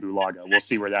Brian Bulaga. We'll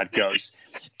see where that goes.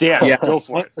 Dan, go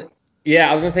for it. Yeah,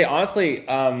 I was gonna say honestly,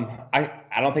 I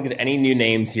don't think there's any new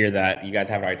names here that you guys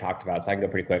haven't already talked about, so I can go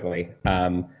pretty quickly.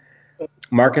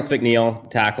 Marcus McNeil,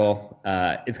 tackle.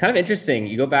 It's kind of interesting.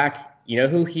 You go back,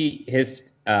 who his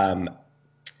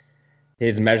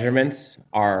measurements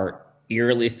are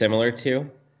eerily similar to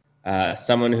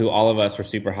someone who all of us were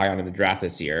super high on in the draft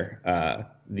this year.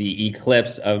 The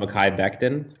eclipse of Mekhi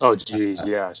Becton. Oh, geez,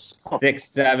 yes.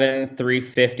 6'7",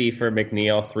 350 for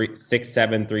McNeil, 6'7",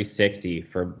 360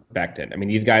 for Becton.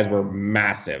 These guys were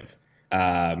massive.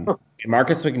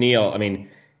 Marcus McNeil,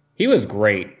 he was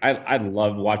great. I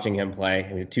loved watching him play.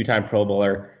 2-time Pro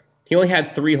Bowler. He only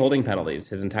had 3 holding penalties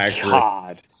his entire career.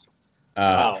 God.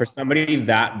 Wow. For somebody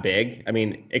that big,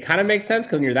 it kind of makes sense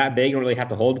because when you're that big, you don't really have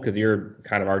to hold because you're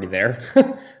kind of already there.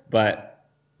 But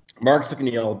Marcus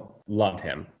McNeil, loved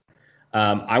him.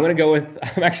 I'm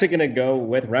actually going to go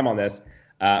with Rem on this.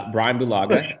 Brian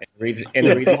Bulaga. And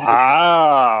the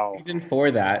reason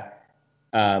for that,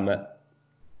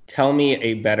 tell me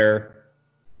a better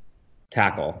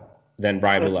tackle than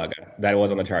Brian Bulaga that was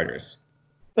on the Chargers.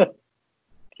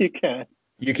 You can't.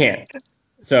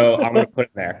 So I'm going to put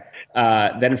it there.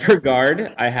 Then for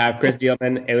guard, I have Chris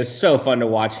Dillman. It was so fun to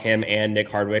watch him and Nick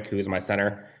Hardwick, who is my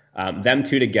center. Them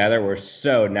two together were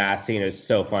so nasty, and it was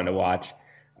so fun to watch.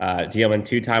 Dillman,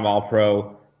 2-time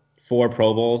All-Pro, 4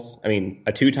 Pro Bowls. A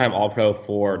 2-time All-Pro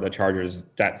for the Chargers.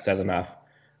 That says enough.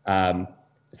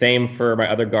 Same for my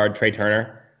other guard, Trey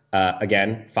Turner.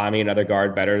 Again, find me another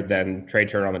guard better than Trey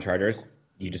Turner on the Chargers.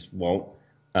 You just won't.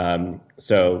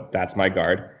 So that's my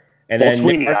guard. And then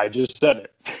Sweeney, I just said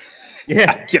it.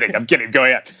 Yeah. I'm kidding. Go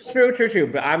ahead. True.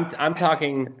 But I'm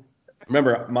talking.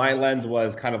 Remember, my lens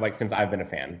was kind of like since I've been a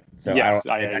fan, so Yes,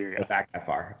 I don't go back that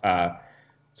far.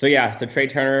 So Trey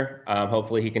Turner,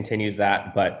 hopefully he continues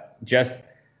that. But just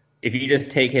if you just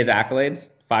take his accolades,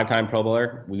 5-time Pro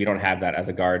Bowler, we don't have that as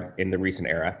a guard in the recent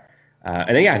era.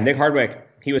 And then Nick Hardwick,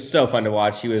 he was so fun to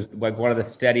watch. He was like one of the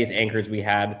steadiest anchors we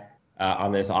had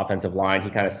on this offensive line. He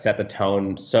kind of set the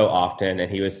tone so often,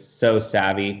 and he was so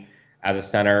savvy as a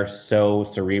center, so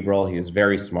cerebral. He was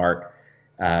very smart.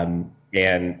 And,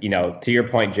 to your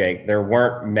point, Jake, there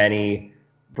weren't many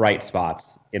bright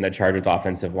spots in the Chargers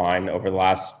offensive line over the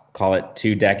last, call it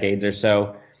 2 decades or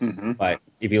so. Mm-hmm. But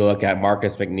if you look at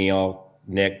Marcus McNeil,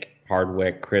 Nick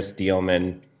Hardwick, Chris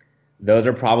Dealman, those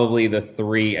are probably the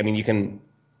 3. I mean,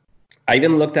 I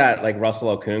even looked at like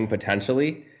Russell Okung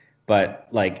potentially, but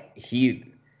like he's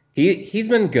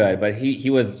been good, but he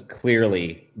was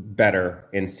clearly better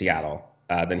in Seattle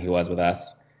than he was with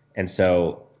us. And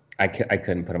so I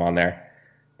couldn't put him on there.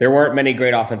 There weren't many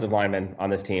great offensive linemen on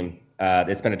this team.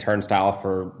 It's been a turnstile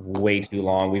for way too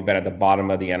long. We've been at the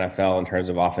bottom of the NFL in terms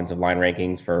of offensive line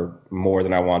rankings for more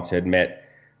than I want to admit.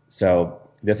 So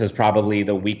this is probably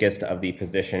the weakest of the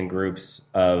position groups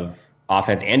of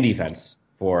offense and defense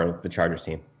for the Chargers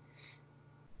team.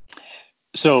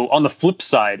 So on the flip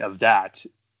side of that,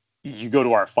 you go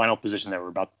to our final position that we're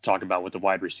about to talk about with the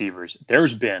wide receivers.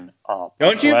 There's been a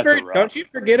don't you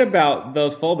forget about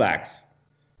those fullbacks.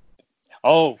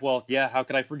 Oh, well, yeah. How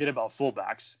could I forget about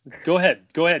fullbacks? Go ahead,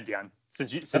 Dan.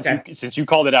 Since you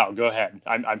called it out, go ahead.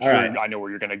 I'm sure right. I know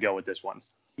where you're going to go with this one.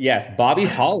 Yes, Bobby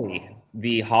Holly,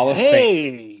 the Hall of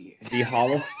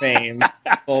Fame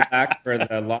fullback for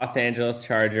the Los Angeles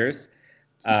Chargers.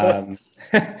 No.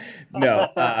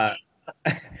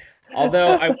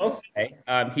 Although I will say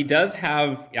he does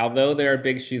have, although there are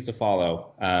big shoes to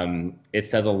follow, it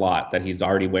says a lot that he's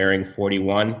already wearing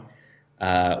 41,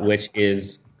 which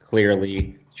is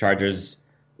clearly Chargers'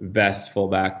 best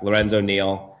fullback, Lorenzo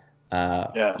Neal.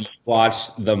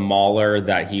 Watch the mauler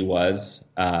that he was.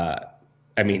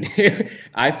 I mean,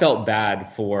 I felt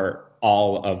bad for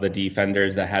all of the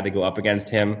defenders that had to go up against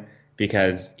him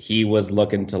because he was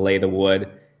looking to lay the wood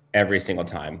every single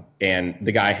time. And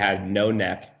the guy had no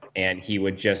neck, and he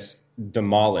would just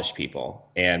demolish people.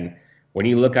 And when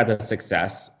you look at the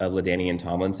success of LaDainian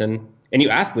Tomlinson, and you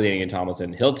ask LaDainian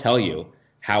Tomlinson, he'll tell you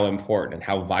how important and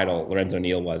how vital Lorenzo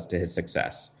Neal was to his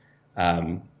success.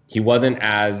 He wasn't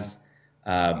as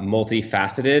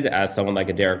multifaceted as someone like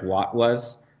a Derek Watt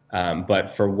was,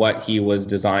 but for what he was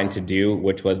designed to do,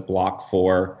 which was block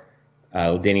for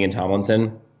LaDainian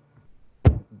Tomlinson,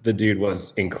 the dude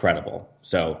was incredible.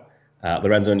 So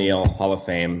Lorenzo Neal, Hall of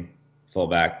Fame,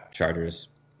 fullback, Chargers,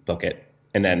 book it.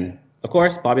 And then, of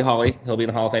course, Bobby Holly, he'll be in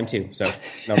the Hall of Fame too. So,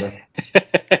 number.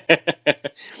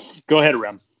 Go ahead,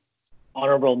 Rem.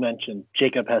 Honorable mention,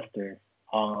 Jacob Hester.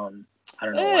 I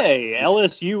don't know. Hey,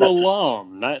 LSU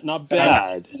alum. Not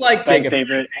bad. I like Jacob.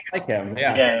 Favorite. I like him.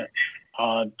 Yeah.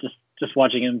 Just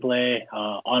watching him play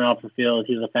on and off the field,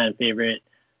 he's a fan favorite.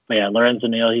 But yeah, Lorenzo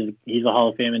Neal, he's a Hall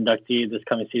of Fame inductee this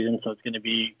coming season, so it's going to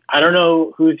be. I don't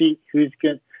know who he's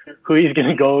going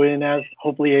to go in as.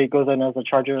 Hopefully, he goes in as a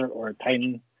Charger or a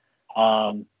Titan.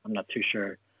 I'm not too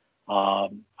sure. I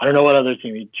don't know what other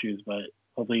team he'd choose, but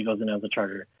hopefully he goes in as a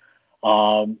Charger.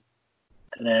 And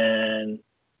then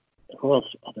who else?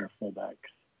 Other fullbacks.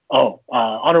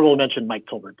 Honorable mention Mike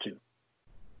Tolbert too.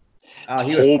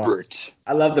 He was Tolbert.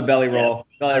 I love the belly roll.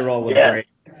 Yeah. Belly roll was great.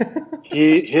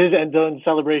 His end zone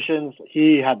celebrations.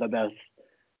 He had the best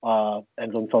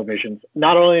end zone celebrations.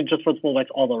 Not only just for the fullbacks,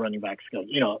 all the running backs.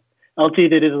 LT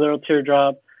did his little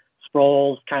teardrop.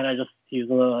 Sproles kind of he's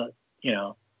a little,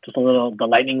 just a little the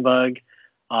lightning bug.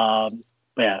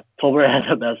 But yeah, Tolbert had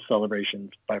the best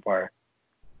celebrations by far.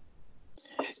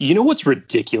 You know what's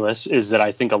ridiculous is that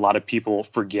I think a lot of people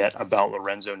forget about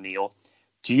Lorenzo Neal.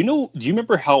 Do you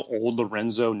remember how old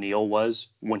Lorenzo Neal was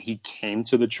when he came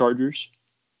to the Chargers?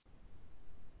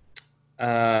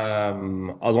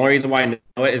 The only reason why I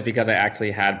know it is because I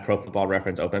actually had Pro Football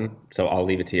Reference open, so I'll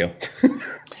leave it to you.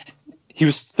 He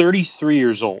was 33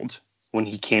 years old when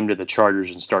he came to the Chargers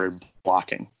and started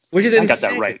blocking. Which is insane. I got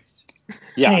that right.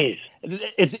 Yeah,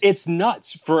 it's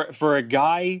nuts for a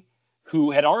guy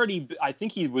who had already. I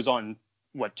think he was on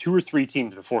 2 or 3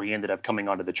 teams before he ended up coming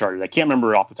onto the Chargers. I can't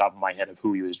remember off the top of my head of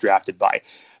who he was drafted by,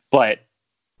 but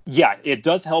yeah, it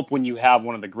does help when you have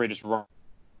one of the greatest runners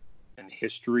in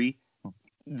history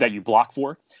that you block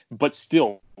for. But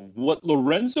still, what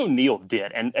Lorenzo Neal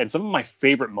did, and some of my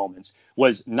favorite moments,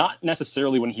 was not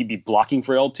necessarily when he'd be blocking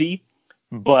for LT,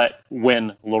 but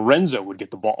when Lorenzo would get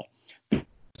the ball.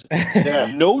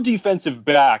 Yeah. No defensive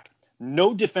back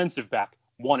no defensive back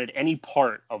wanted any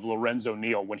part of Lorenzo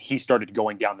Neal when he started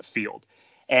going down the field.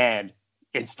 And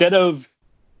instead of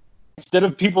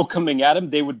people coming at him,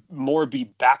 they would more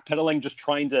be backpedaling, just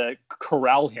trying to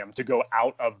corral him to go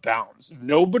out of bounds.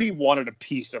 Nobody wanted a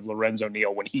piece of Lorenzo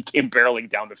Neal when he came barreling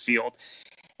down the field.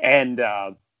 And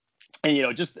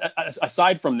just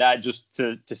aside from that, just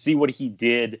to see what he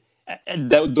did, and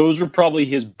those were probably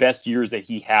his best years that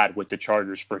he had with the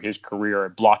Chargers for his career,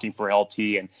 blocking for LT,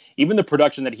 and even the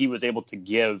production that he was able to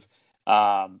give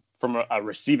from a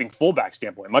receiving fullback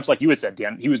standpoint. Much like you had said,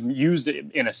 Dan, he was used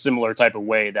in a similar type of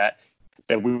way that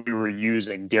we were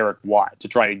using Derek Watt to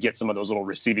try to get some of those little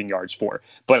receiving yards for.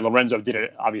 But Lorenzo did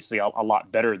it obviously a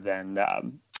lot better than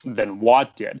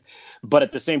Watt did. But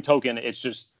at the same token, it's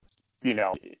just,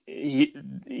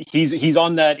 he's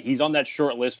on that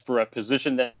short list for a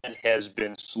position that has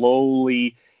been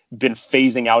slowly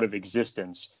phasing out of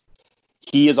existence.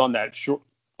 He is on that short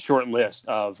list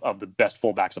of the best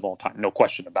fullbacks of all time, no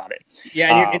question about it.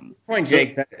 Yeah, and your point,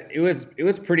 Jake, that it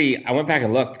was pretty. I went back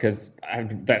and looked because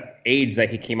that age that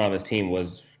he came on this team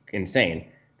was insane.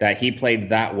 That he played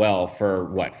that well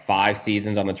for 5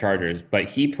 seasons on the Chargers, but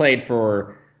he played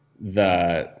for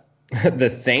the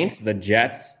Saints, the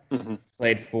Jets,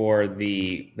 played for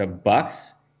the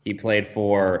Bucks, he played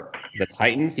for the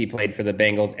Titans, he played for the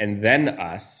Bengals, and then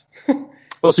us.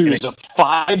 Well, so he was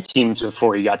 5 teams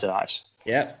before he got to us.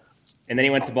 Yep. And then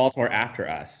he went to Baltimore after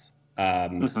us.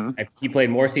 He played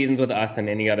more seasons with us than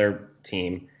any other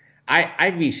team.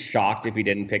 I'd be shocked if he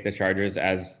didn't pick the Chargers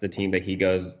as the team that he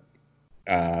goes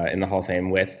in the Hall of Fame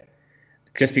with,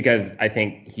 just because I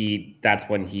think that's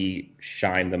when he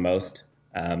shined the most.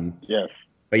 Yes.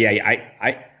 But yeah,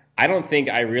 I don't think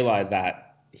I realized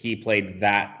that he played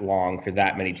that long for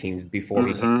that many teams before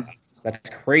he came.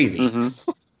 That's crazy.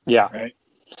 Yeah. Right.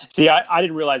 See, I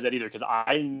didn't realize that either, because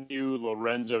I knew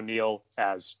Lorenzo Neal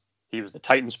as he was the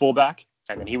Titans fullback,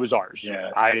 and then he was ours.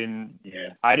 Yeah. I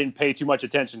didn't pay too much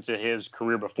attention to his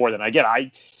career before then. Again,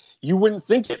 you wouldn't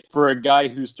think it for a guy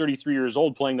who's 33 years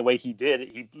old playing the way he did.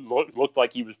 He looked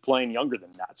like he was playing younger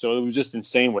than that. So it was just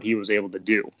insane what he was able to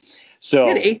do.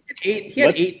 So he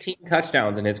had 18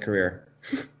 touchdowns in his career.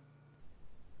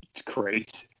 It's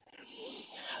great.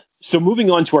 So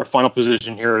moving on to our final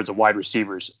position here, the wide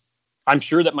receivers. I'm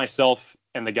sure that myself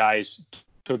and the guys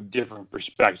took different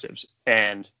perspectives.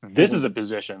 And this is a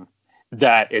position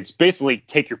that it's basically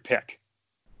take your pick.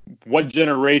 What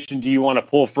generation do you want to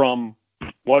pull from?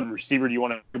 What receiver do you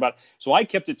want to talk about? So I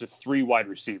kept it to 3 wide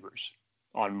receivers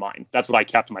on mine. That's what I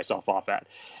capped myself off at.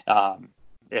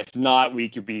 If not, we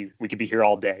could be here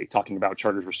all day talking about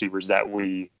Chargers receivers that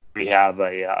we have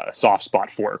a soft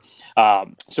spot for.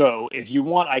 So if you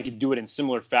want, I could do it in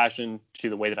similar fashion to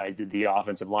the way that I did the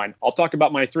offensive line. I'll talk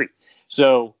about my 3.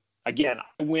 So again,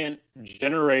 I went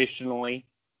generationally,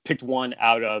 picked one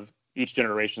out of each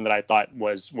generation that I thought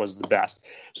was the best.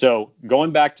 So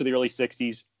going back to the early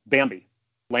 60s, Bambi,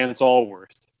 Lance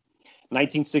Allworth,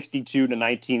 1962 to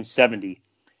 1970,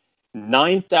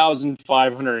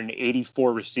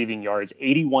 9,584 receiving yards,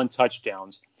 81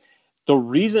 touchdowns. The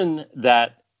reason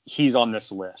that he's on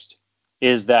this list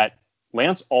is that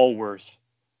Lance Allworth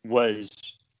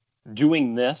was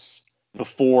doing this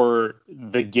before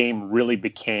the game really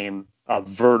became a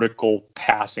vertical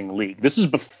passing league. This is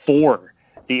before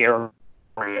the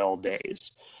aerial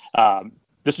days.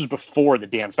 This was before the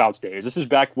Dan Fouts days. This is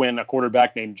back when a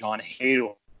quarterback named John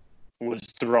Hadle was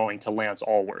throwing to Lance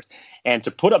Allworth. And to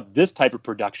put up this type of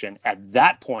production at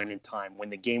that point in time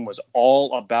when the game was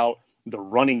all about the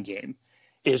running game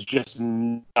is just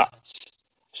nuts.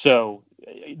 So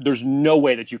there's no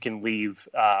way that you can leave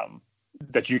him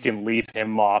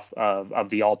off of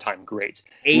the all-time greats.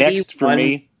 Next for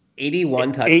me,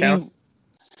 81 touchdowns.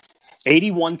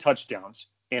 81 touchdowns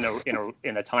in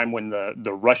a time when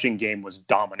the rushing game was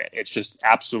dominant. It's just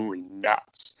absolutely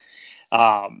nuts.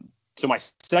 So my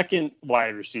second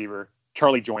wide receiver,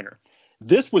 Charlie Joyner.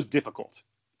 This was difficult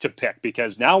to pick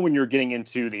because now when you're getting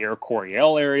into the Air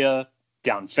Coryell area,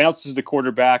 down Fouts is the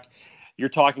quarterback, you're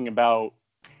talking about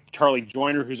Charlie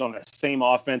Joyner, who's on the same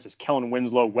offense as Kellen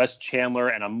Winslow, Wes Chandler,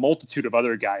 and a multitude of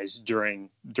other guys during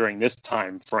this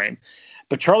time frame.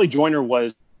 But Charlie Joyner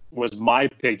was my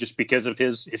pick just because of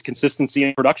his consistency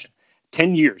in production.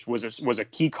 10 years was a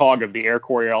key cog of the Air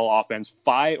Coryell offense.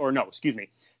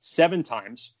 7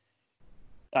 times.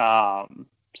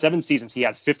 7 seasons he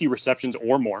had 50 receptions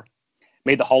or more.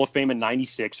 Made the Hall of Fame in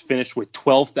 96, finished with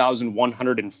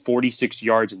 12,146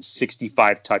 yards and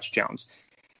 65 touchdowns.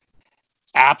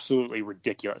 Absolutely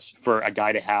ridiculous for a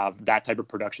guy to have that type of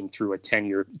production through a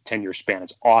 10-year span.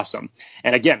 It's awesome.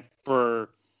 And again, for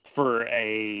for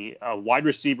a wide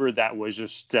receiver that was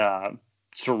just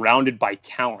surrounded by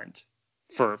talent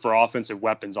for offensive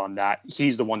weapons on that,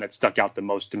 he's the one that stuck out the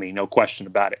most to me, no question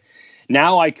about it.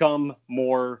 Now I come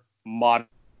more modern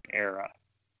era.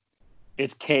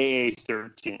 It's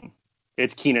KA13.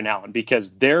 It's Keenan Allen,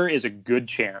 because there is a good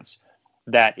chance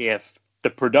that if the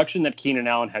production that Keenan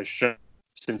Allen has shown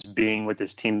since being with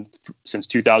this team since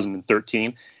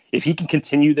 2013, if he can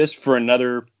continue this for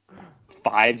another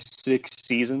 5-6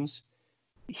 seasons,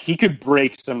 he could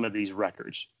break some of these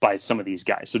records by some of these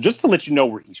guys. So just to let you know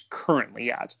where he's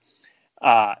currently at,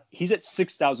 he's at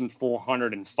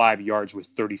 6,405 yards with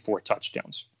 34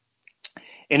 touchdowns.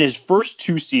 In his first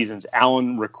 2 seasons,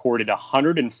 Allen recorded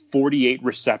 148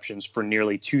 receptions for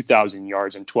nearly 2,000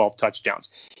 yards and 12 touchdowns.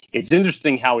 It's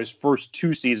interesting how his first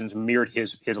 2 seasons mirrored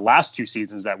his last 2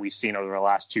 seasons that we've seen over the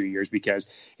last 2 years, because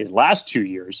his last 2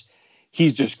 years,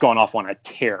 he's just gone off on a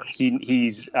tear.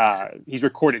 He's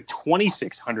recorded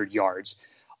 2,600 yards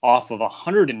off of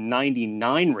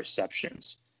 199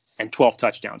 receptions and 12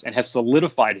 touchdowns, and has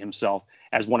solidified himself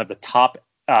as one of the top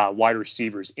wide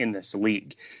receivers in this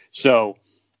league. So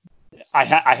I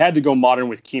had to go modern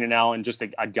with Keenan Allen, just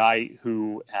a guy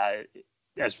who,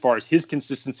 as far as his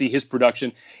consistency, his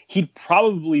production, he'd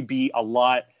probably be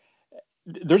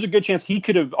there's a good chance he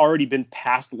could have already been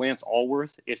past Lance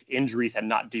Allworth if injuries had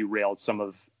not derailed some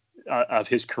of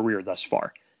his career thus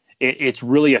far. It's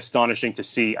really astonishing to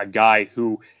see a guy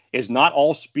who is not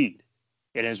all speed.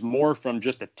 It is more from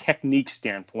just a technique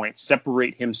standpoint,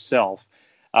 separate himself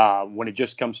when it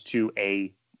just comes to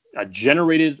a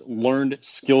generated, learned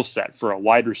skill set for a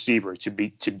wide receiver to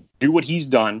do what he's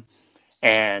done,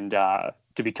 and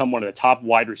to become one of the top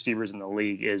wide receivers in the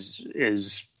league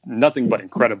is nothing but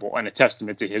incredible, and a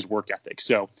testament to his work ethic.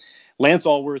 So Lance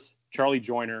Allworth, Charlie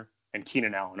Joyner, and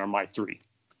Keenan Allen are my 3.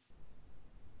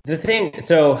 The thing,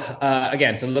 so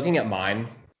looking at mine,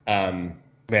 man,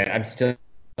 I'm still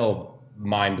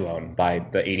mind blown by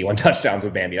the 81 touchdowns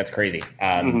with Bambi. That's crazy.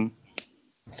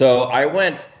 So I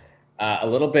went a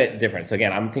little bit different. So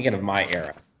again, I'm thinking of my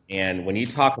era. And when you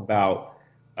talk about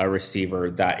a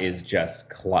receiver that is just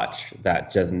clutch,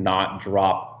 that does not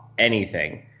drop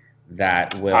anything,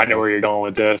 that will, I know where you're going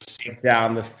with this,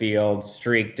 down the field,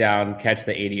 streak down, catch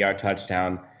the 80-yard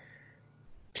touchdown,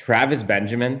 Travis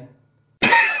Benjamin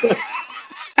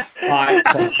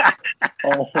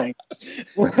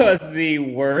was the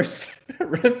worst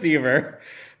receiver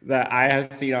that I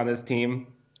have seen on this team.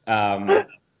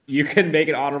 You can make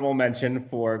an honorable mention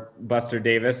for Buster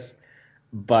Davis,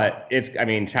 but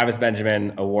Travis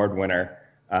Benjamin, award winner.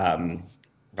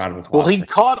 Well, he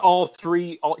caught all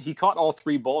three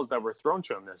balls that were thrown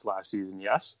to him this last season.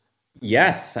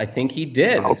 Yes, I think he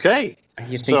did. Okay,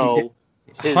 he did.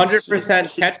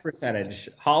 100% catch percentage,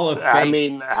 Hall of Fame. I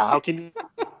mean, how can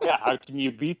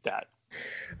you beat that?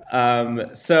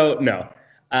 So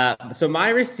my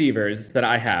receivers that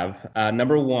I have,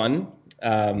 number 1,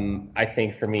 I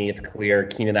think for me it's clear,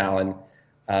 Keenan Allen.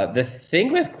 The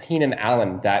thing with Keenan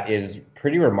Allen that is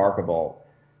pretty remarkable,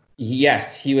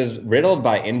 yes, he was riddled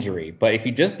by injury, but if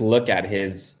you just look at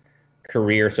his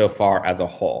career so far as a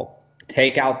whole,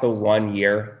 take out the 1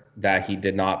 year that he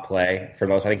did not play for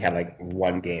most, I think he had like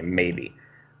 1 game maybe.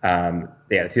 The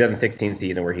 2016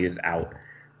 season where he was out.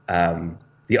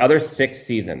 The other 6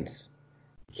 seasons,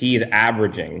 he's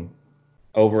averaging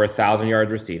over 1,000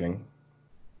 yards receiving.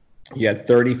 He had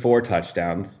 34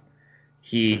 touchdowns.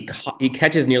 He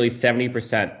catches nearly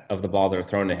 70% of the balls that are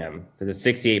thrown to him. So the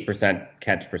 68%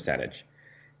 catch percentage.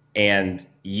 And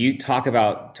you talk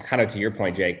about, kind of to your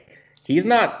point, Jake, he's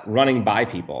not running by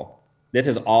people. This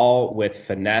is all with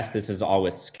finesse. This is all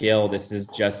with skill. This is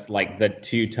just like the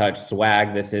 2-touch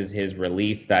swag. This is his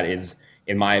release that is,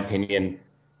 in my opinion,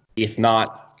 if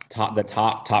not the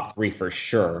top 3 for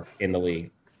sure in the league.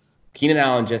 Keenan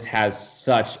Allen just has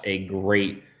such a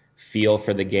great feel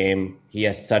for the game. He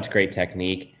has such great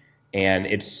technique, and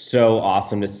it's so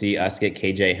awesome to see us get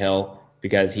KJ Hill,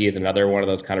 because he is another one of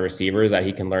those kind of receivers that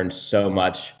he can learn so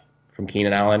much from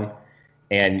Keenan Allen.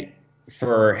 And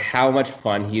for how much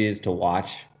fun he is to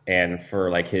watch, and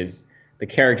for like the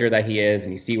character that he is,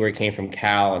 and you see where he came from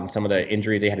Cal and some of the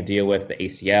injuries they had to deal with, the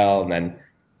ACL, and then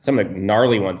some of the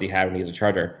gnarly ones he had when he was a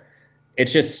Charger.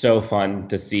 It's just so fun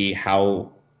to see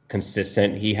how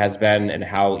consistent he has been and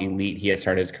how elite he has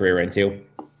turned his career into.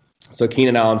 So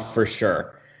Keenan Allen for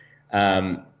sure.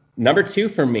 Number 2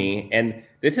 for me, and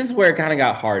this is where it kind of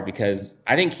got hard, because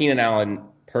I think Keenan Allen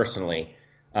personally,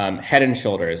 head and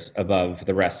shoulders above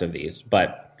the rest of these.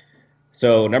 But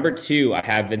so number 2, I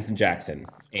have Vincent Jackson,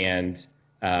 and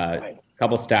a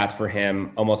couple stats for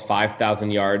him: almost 5,000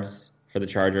 yards for the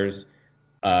Chargers,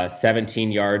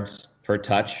 17 yards per per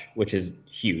touch, which is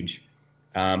huge.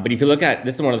 But if you look at,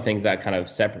 this is one of the things that kind of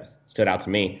stood out to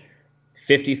me,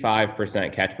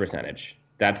 55% catch percentage.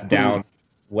 That's down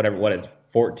what is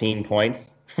 14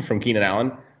 points from Keenan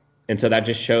Allen. And so that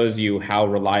just shows you how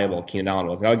reliable Keenan Allen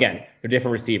was. Now, again, they're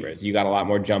different receivers. You got a lot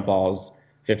more jump balls,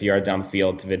 50 yards down the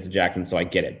field to Vincent Jackson, so I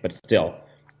get it. But still,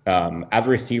 as a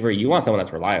receiver, you want someone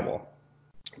that's reliable.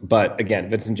 But again,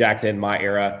 Vincent Jackson, my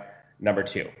era, number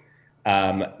 2.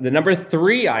 The number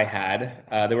 3 I had,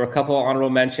 there were a couple honorable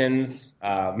mentions.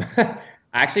 I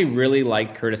actually really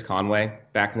liked Curtis Conway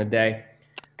back in the day.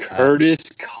 Curtis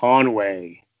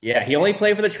Conway. Yeah, he only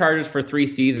played for the Chargers for 3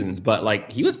 seasons, but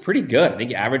like he was pretty good. I think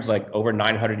he averaged like over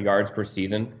 900 yards per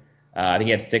season. I think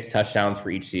he had 6 touchdowns for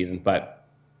each season, but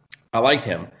I liked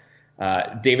him.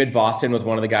 David Boston was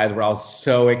one of the guys where I was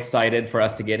so excited for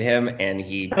us to get him, and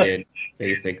he did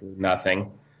basically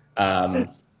nothing.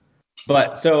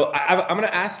 But so I'm going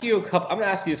to ask you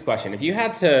this question. If you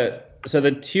had to, so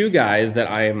the 2 guys that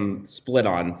I'm split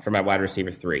on for my wide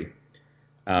receiver 3,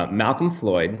 Malcolm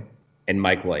Floyd and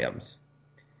Mike Williams.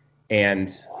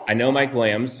 And I know Mike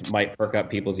Williams might perk up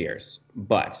people's ears,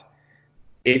 but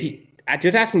if you,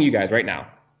 just asking you guys right now,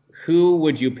 who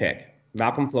would you pick,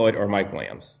 Malcolm Floyd or Mike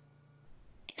Williams?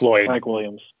 Floyd. Mike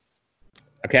Williams.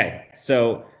 Okay,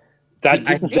 so that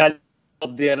didn't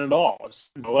help Dan at all. So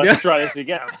let's try this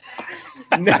again.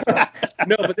 no,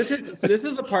 but this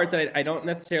is a part that I don't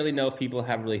necessarily know if people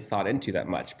have really thought into that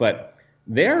much, but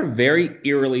they're very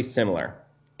eerily similar.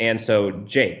 And so,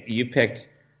 Jake, you picked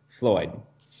Floyd.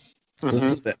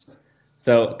 This.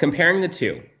 So comparing the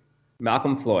 2,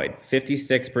 Malcolm Floyd,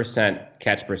 56%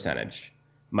 catch percentage.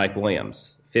 Mike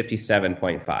Williams,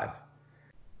 57.5.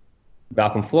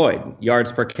 Malcolm Floyd,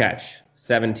 yards per catch,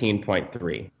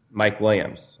 17.3. Mike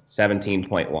Williams,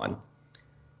 17.1.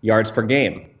 Yards per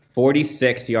game,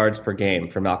 46 yards per game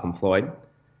for Malcolm Floyd.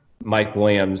 Mike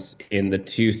Williams, in the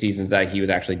 2 seasons that he was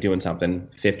actually doing something,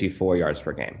 54 yards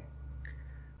per game.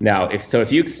 Now,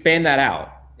 if you expand that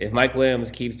out, if Mike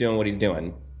Williams keeps doing what he's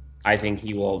doing, I think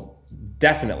he will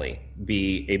definitely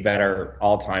be a better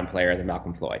all-time player than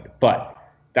Malcolm Floyd. But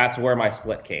that's where my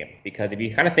split came, because if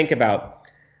you kind of think about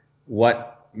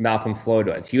what Malcolm Floyd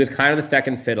was, he was kind of the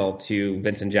second fiddle to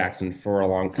Vincent Jackson for a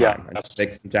long time. Yeah.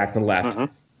 Vincent Jackson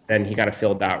left, then he kind of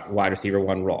filled that wide receiver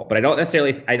 1 role. But I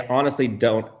honestly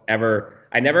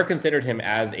I never considered him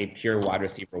as a pure wide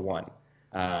receiver 1.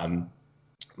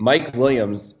 Mike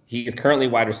Williams, he is currently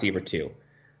wide receiver 2.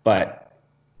 But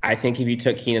I think if you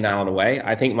took Keenan Allen away,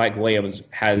 I think Mike Williams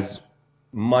has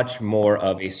much more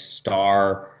of a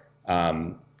star,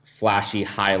 flashy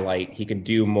highlight. He could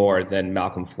do more than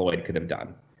Malcolm Floyd could have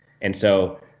done. And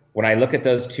so when I look at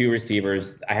those 2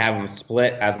 receivers, I have them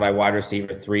split as my wide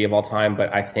receiver 3 of all time,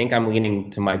 but I think I'm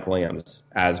leaning to Mike Williams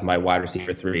as my wide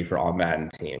receiver 3 for All-Madden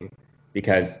Team,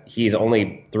 because he's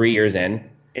only 3 years in,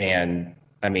 and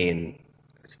I mean,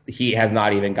 he has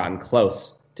not even gotten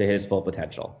close to his full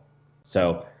potential.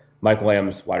 So Mike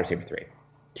Williams, wide receiver 3.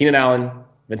 Keenan Allen,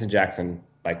 Vincent Jackson,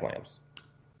 Mike Williams.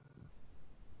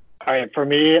 All right, for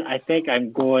me, I think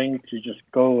I'm going to just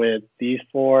go with these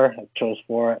 4. I chose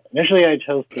 4. Initially, I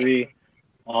chose 3.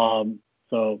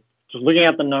 So just looking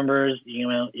at the numbers, you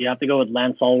have to go with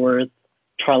Lance Allworth,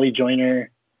 Charlie Joyner,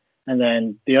 and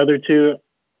then the other 2,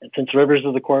 since Rivers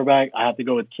is the quarterback, I have to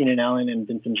go with Keenan Allen and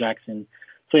Vincent Jackson.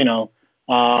 So,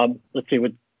 let's see,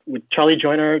 with Charlie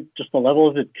Joyner, just the level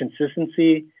of his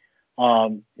consistency,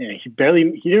 he didn't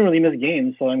really miss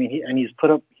games. So, I mean, he's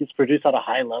produced at a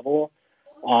high level.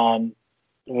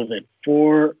 Was it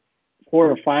 4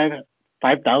 or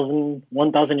 5,000,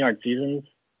 1,000 yard seasons?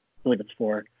 I believe it's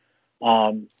 4.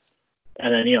 And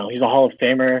then, he's a Hall of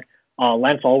Famer.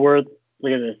 Lance Allworth,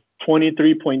 look at this,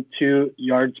 23.2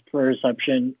 yards per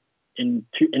reception in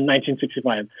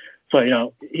 1965.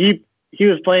 So, he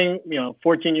was playing,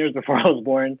 14 years before I was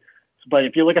born. But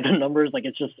if you look at the numbers, like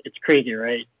it's crazy,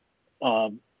 right?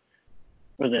 Was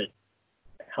it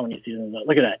how many seasons?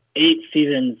 Look at that, 8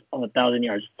 seasons of 1,000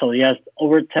 yards. So he has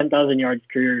over 10,000 yards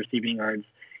career receiving yards,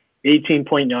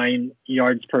 18.9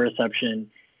 yards per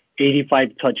reception,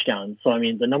 85 touchdowns. So I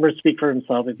mean, the numbers speak for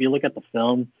himself. If you look at the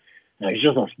film, he's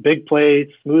just a big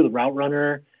play, smooth route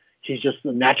runner. He's just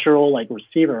a natural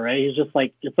receiver, right? He's just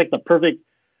it's like the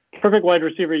perfect wide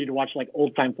receiver you'd watch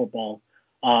old time football.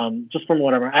 Just from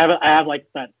whatever I have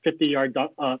that 50 year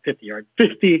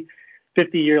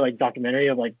documentary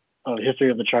of history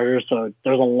of the Chargers. So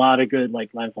there's a lot of good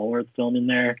Lance Allworth film in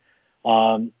there.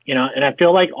 And I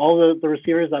feel like all the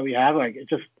receivers that we have,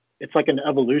 it's like an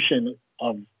evolution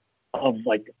of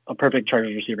a perfect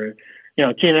Chargers receiver.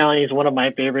 Keenan Allen, he's one of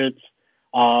my favorites.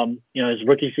 His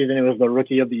rookie season, it was the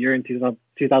rookie of the year in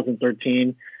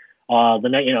 2013.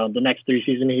 The next 3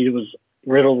 seasons he was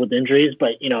riddled with injuries.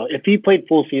 But if he played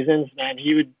full seasons, man,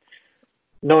 he would,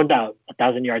 no doubt,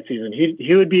 1,000-yard season.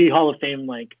 He would be Hall of Fame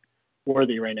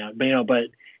worthy right now. But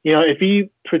if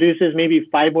he produces maybe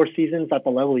 5 more seasons at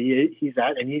the level he's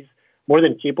at, and he's more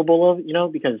than capable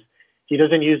of, because he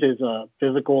doesn't use his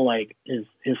physical, his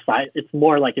size. It's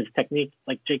more like his technique,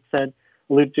 like Jake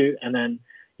alluded to, and then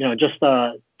just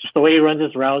the way he runs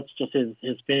his routes, just his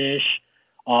finish,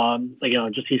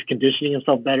 just he's conditioning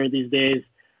himself better these days.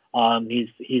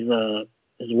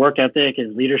 His work ethic,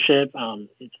 his leadership,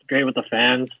 it's great with the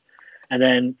fans. And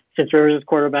then since Rivers is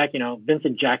quarterback,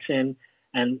 Vincent Jackson.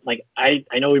 And I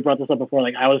know we brought this up before.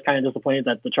 I was kind of disappointed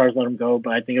that the Chargers let him go,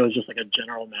 but I think it was just a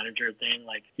general manager thing.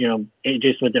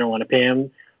 AJ Smith didn't want to pay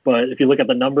him, but if you look at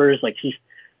the numbers,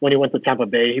 when he went to Tampa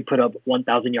Bay, he put up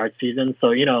 1,000-yard season.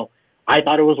 So I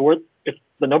thought it was worth. If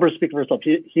the numbers speak for itself,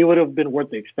 he would have been worth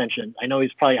the extension. I know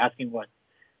he's probably asking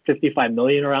 $55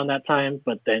 million around that time,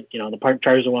 but then the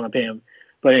Chargers don't want to pay him.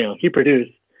 But he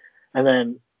produced, and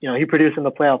then he produced in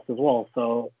the playoffs as well.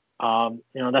 So.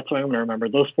 That's what I'm going to remember.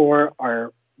 Those 4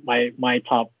 are my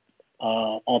top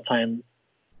all-time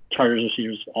Chargers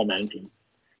receivers All-Madden team.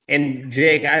 And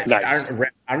Jake, I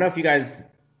don't know if you guys,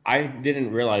 I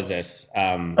didn't realize this.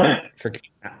 For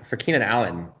Keenan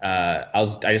Allen, I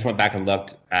just went back and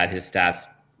looked at his stats,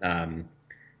 and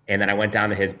then I went down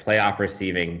to his playoff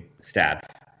receiving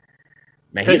stats.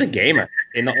 Man, he's a gamer.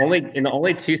 In the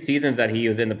only 2 seasons that he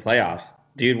was in the playoffs,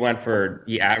 dude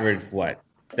he averaged what?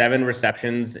 7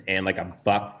 receptions and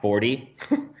 $140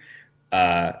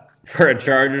 for a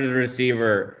Chargers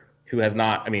receiver who has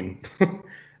not. I mean,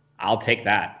 I'll take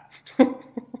that.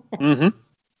 Mm-hmm.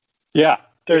 Yeah,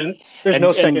 there's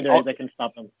no secondary that can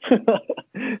stop him.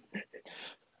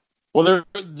 Well,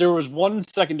 there was one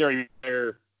secondary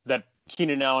player that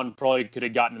Keenan Allen probably could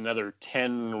have gotten another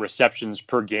 10 receptions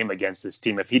per game against this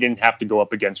team if he didn't have to go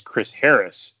up against Chris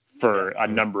Harris for a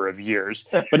number of years.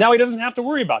 But now he doesn't have to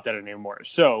worry about that anymore.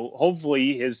 So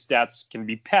hopefully his stats can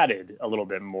be padded a little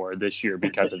bit more this year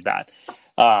because of that.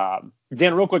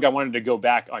 Dan, real quick, I wanted to go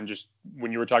back on just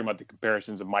when you were talking about the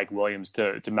comparisons of Mike Williams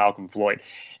to Malcolm Floyd.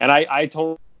 And I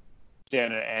totally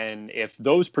understand it. And if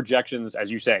those projections,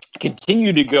 as you say,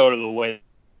 continue to go to the way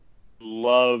I'd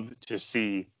love to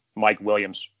see Mike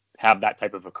Williams have that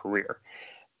type of a career.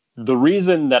 The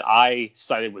reason that I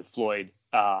sided with Floyd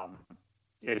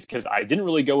is because I didn't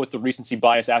really go with the recency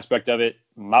bias aspect of it,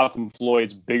 Malcolm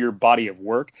Floyd's bigger body of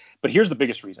work. But here's the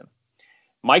biggest reason.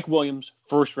 Mike Williams,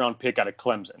 first-round pick out of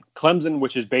Clemson,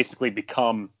 which has basically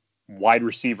become wide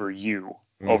receiver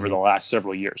over the last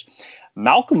several years.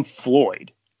 Malcolm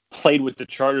Floyd played with the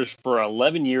Chargers for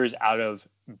 11 years out of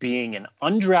being an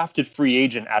undrafted free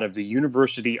agent out of the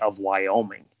University of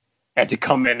Wyoming, and to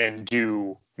come in and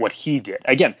do what he did.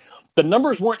 Again, the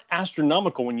numbers weren't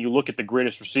astronomical when you look at the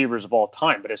greatest receivers of all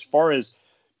time, but as far as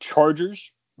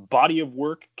Chargers, body of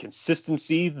work,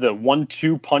 consistency, the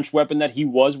 1-2 punch weapon that he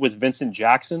was with Vincent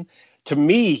Jackson, to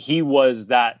me, he was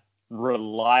that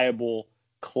reliable,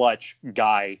 clutch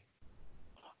guy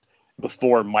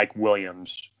before Mike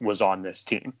Williams was on this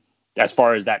team. As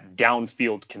far as that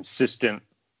downfield, consistent,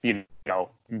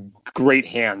 great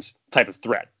hands type of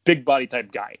threat, big body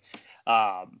type guy.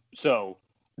 So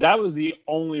that was the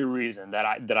only reason that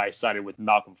I sided with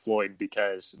Malcolm Floyd,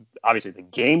 because obviously the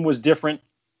game was different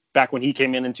back when he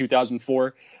came in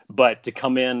 2004, but to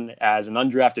come in as an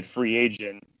undrafted free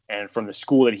agent and from the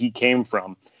school that he came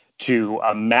from to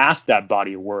amass that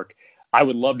body of work, I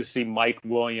would love to see Mike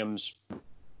Williams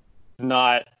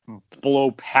not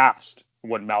blow past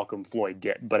what Malcolm Floyd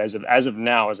did. But as of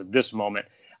now, as of this moment,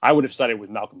 I would have sided with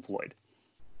Malcolm Floyd.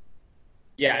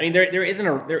 Yeah, I mean, there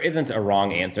isn't a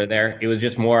wrong answer there. It was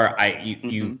just more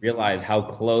you realize how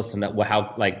close and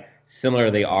how similar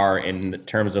they are in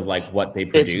terms of what they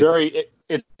produce.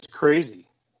 It's crazy.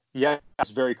 Yeah,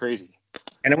 it's very crazy.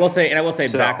 And I will say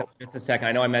back up just a second.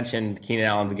 I know I mentioned Keenan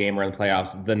Allen's gamer in the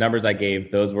playoffs. The numbers I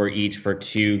gave, those were each for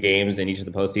 2 games in each of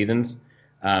the postseasons.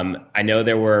 I know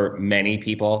there were many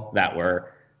people that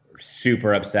were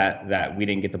super upset that we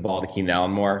didn't get the ball to Keenan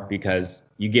Allen more, because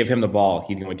you give him the ball,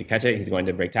 he's going to catch it, he's going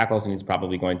to break tackles, and he's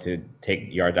probably going to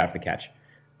take yards after the catch.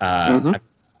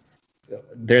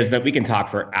 We can talk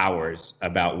for hours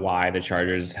about why the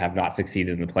Chargers have not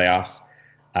succeeded in the playoffs.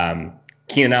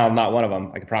 Keenan Allen, not one of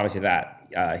them. I can promise you that.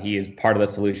 He is part of the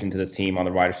solution to this team on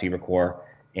the wide receiver core,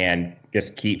 and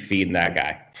just keep feeding that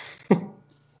guy.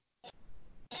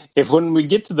 If when we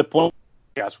get to the point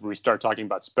where we start talking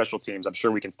about special teams, I'm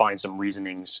sure we can find some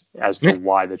reasonings as to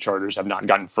why the Chargers have not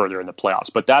gotten further in the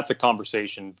playoffs. But that's a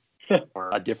conversation for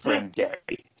a different day.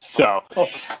 So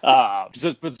that's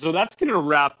going to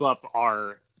wrap up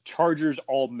our Chargers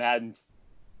All-Madden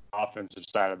offensive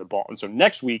side of the ball. And so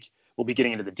next week, we'll be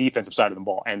getting into the defensive side of the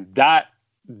ball. And that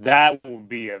will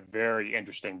be a very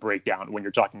interesting breakdown when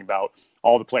you're talking about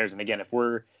all the players. And again, if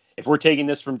we're taking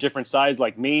this from different sides,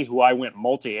 like me, who I went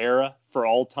multi-era for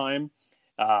all time,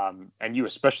 and you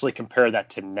especially compare that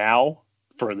to now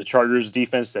for the Chargers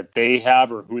defense that they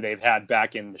have or who they've had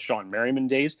back in the Sean Merriman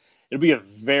days, it'll be a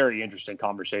very interesting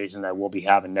conversation that we'll be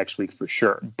having next week for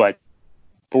sure. But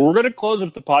we're going to close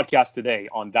up the podcast today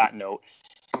on that note.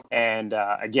 And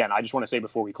again, I just want to say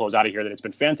before we close out of here that it's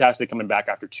been fantastic coming back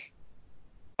after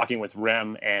talking with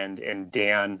Rem and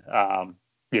Dan,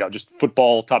 just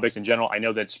football topics in general. I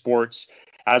know that sports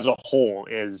as a whole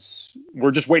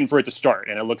we're just waiting for it to start.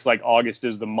 And it looks like August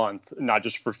is the month, not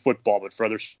just for football, but for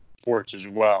other sports as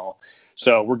well.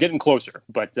 So we're getting closer,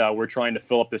 but we're trying to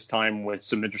fill up this time with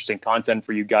some interesting content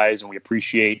for you guys. And we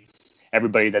appreciate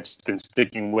everybody that's been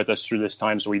sticking with us through this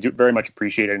time. So we do very much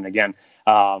appreciate it. And again,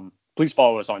 please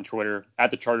follow us on Twitter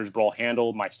at the Chargers Brawl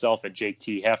handle, myself at Jake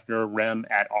T. Hefner, Rem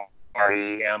at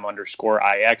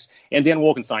REM_IX, and Dan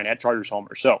Wolkenstein at Chargers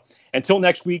Homer. So until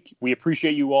next week, we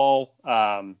appreciate you all.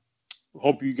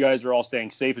 Hope you guys are all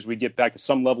staying safe as we get back to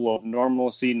some level of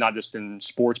normalcy, not just in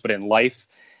sports, but in life.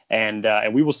 And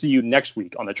we will see you next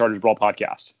week on the Chargers Brawl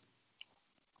podcast.